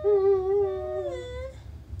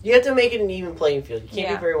 You have to make it an even playing field. You can't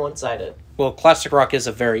Yeah. be very one-sided. Well, classic rock is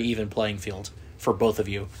a very even playing field for both of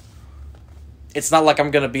you. It's not like I'm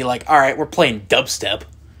going to be like, all right, we're playing dubstep.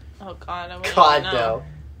 Oh, God. I wouldn't God, know. no.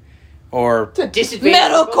 Or, It's a disadvantage.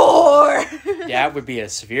 Metalcore! yeah, it would be a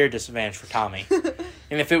severe disadvantage for Tommy.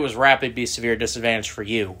 And if it was rap, it'd be a severe disadvantage for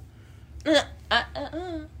you.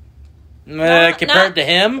 Compared to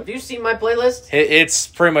him, Have you seen my playlist? it's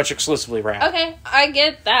pretty much exclusively rap. Okay, I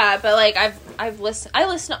get that, but like I listen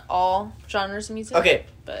to all genres of music. Okay.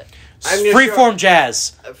 But I'm gonna Freeform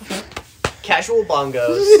jazz, Casual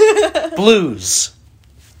bongos. blues,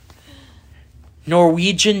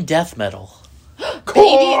 Norwegian death metal.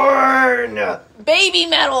 Corn! baby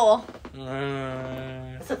metal.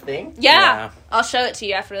 That's a thing? Yeah. I'll show it to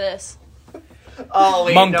you after this. Oh,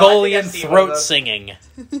 wait, Mongolian no, I think I've seen one of throat those. singing.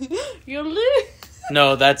 Yodeling.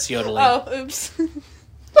 No, that's yodeling. Oh, oops.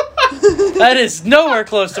 That is nowhere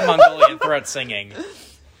close to Mongolian throat singing.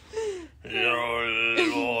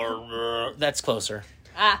 That's closer.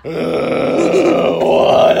 Ah.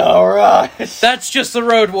 What a rush! That's just the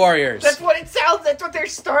Road Warriors. That's what it sounds. That's what their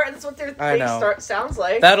start. That's what their I thing know. sounds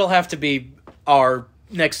like. That'll have to be our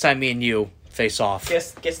next time me and you face off.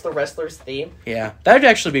 Guess the wrestler's theme. Yeah, that'd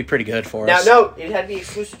actually be pretty good for Now, us. no, it had to be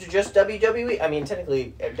exclusive to just WWE. I mean,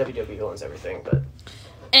 technically, WWE owns everything, but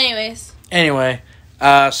Anyways. Anyway,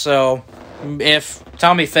 so if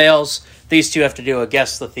Tommy fails, these two have to do a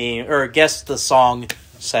guess the theme or guess the song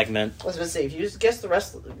segment. I was gonna say, if you just guess the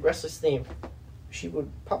wrestler's theme, she would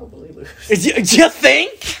probably lose. You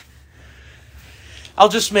think? I'll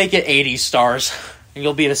just make it 80 stars. And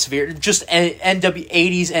you'll be at a severe... Just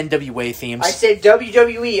 80s NWA themes. I said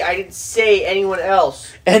WWE. I didn't say anyone else.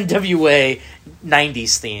 NWA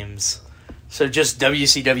 90s themes. So just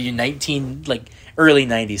WCW early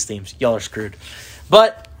 90s themes. Y'all are screwed.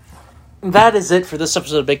 But that is it for this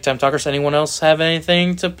episode of Big Time Talkers. Anyone else have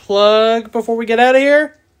anything to plug before we get out of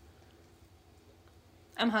here?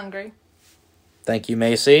 I'm hungry. Thank you,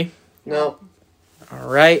 Macy. No. All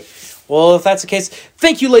right. Well, if that's the case,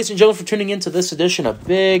 thank you, ladies and gentlemen, for tuning in to this edition of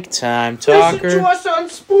Big Time Talker. Listen to us on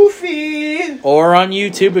Spoofy. Or on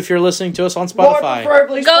YouTube if you're listening to us on More Spotify.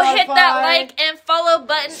 preferably Go Spotify. hit that like and follow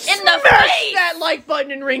button in the Smash face. that like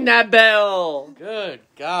button and ring that bell. Good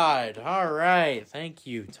God. All right. Thank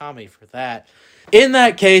you, Tommy, for that. In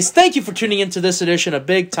that case, thank you for tuning into this edition of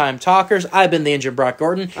Big Time Talkers. I've been the Engine Brock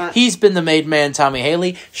Gordon. He's been the Made Man, Tommy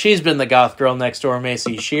Haley. She's been the Goth Girl next door,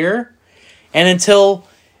 Macy Shear. And until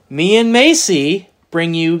me and Macy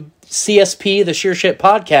bring you CSP, the Sheer Shit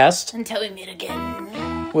Podcast, Until we meet again.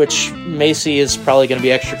 which Macy is probably going to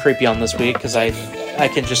be extra creepy on this week because I I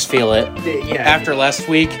can just feel it. Yeah. After last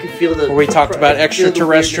week, You can feel the where we talked about feel the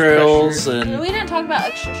extraterrestrials weirdness and We didn't talk about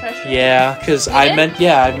extraterrestrials. yeah, because We I did?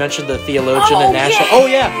 mentioned the theologian Oh, and NASA. yeah! Oh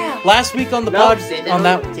yeah, last week on the pressure. pod No, say that on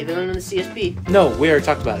that. Say that on the CSP. No, we already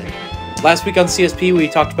talked about it. Last week on CSP, we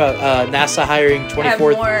talked about NASA hiring I have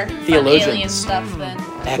 24 more fun theologians. alien stuff than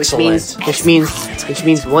Excellent. Which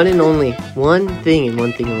means one and only one thing and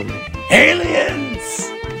one thing only.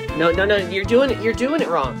 Aliens. No, you're doing it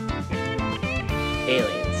wrong.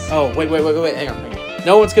 Aliens. Oh wait, hang on.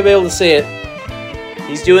 No one's gonna be able to say it.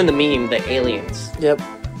 He's doing the meme, the aliens. Yep.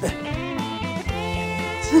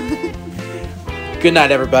 Good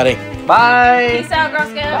night, everybody. Bye. Peace out, Girl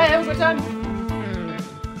Scout. Bye. Have a good time.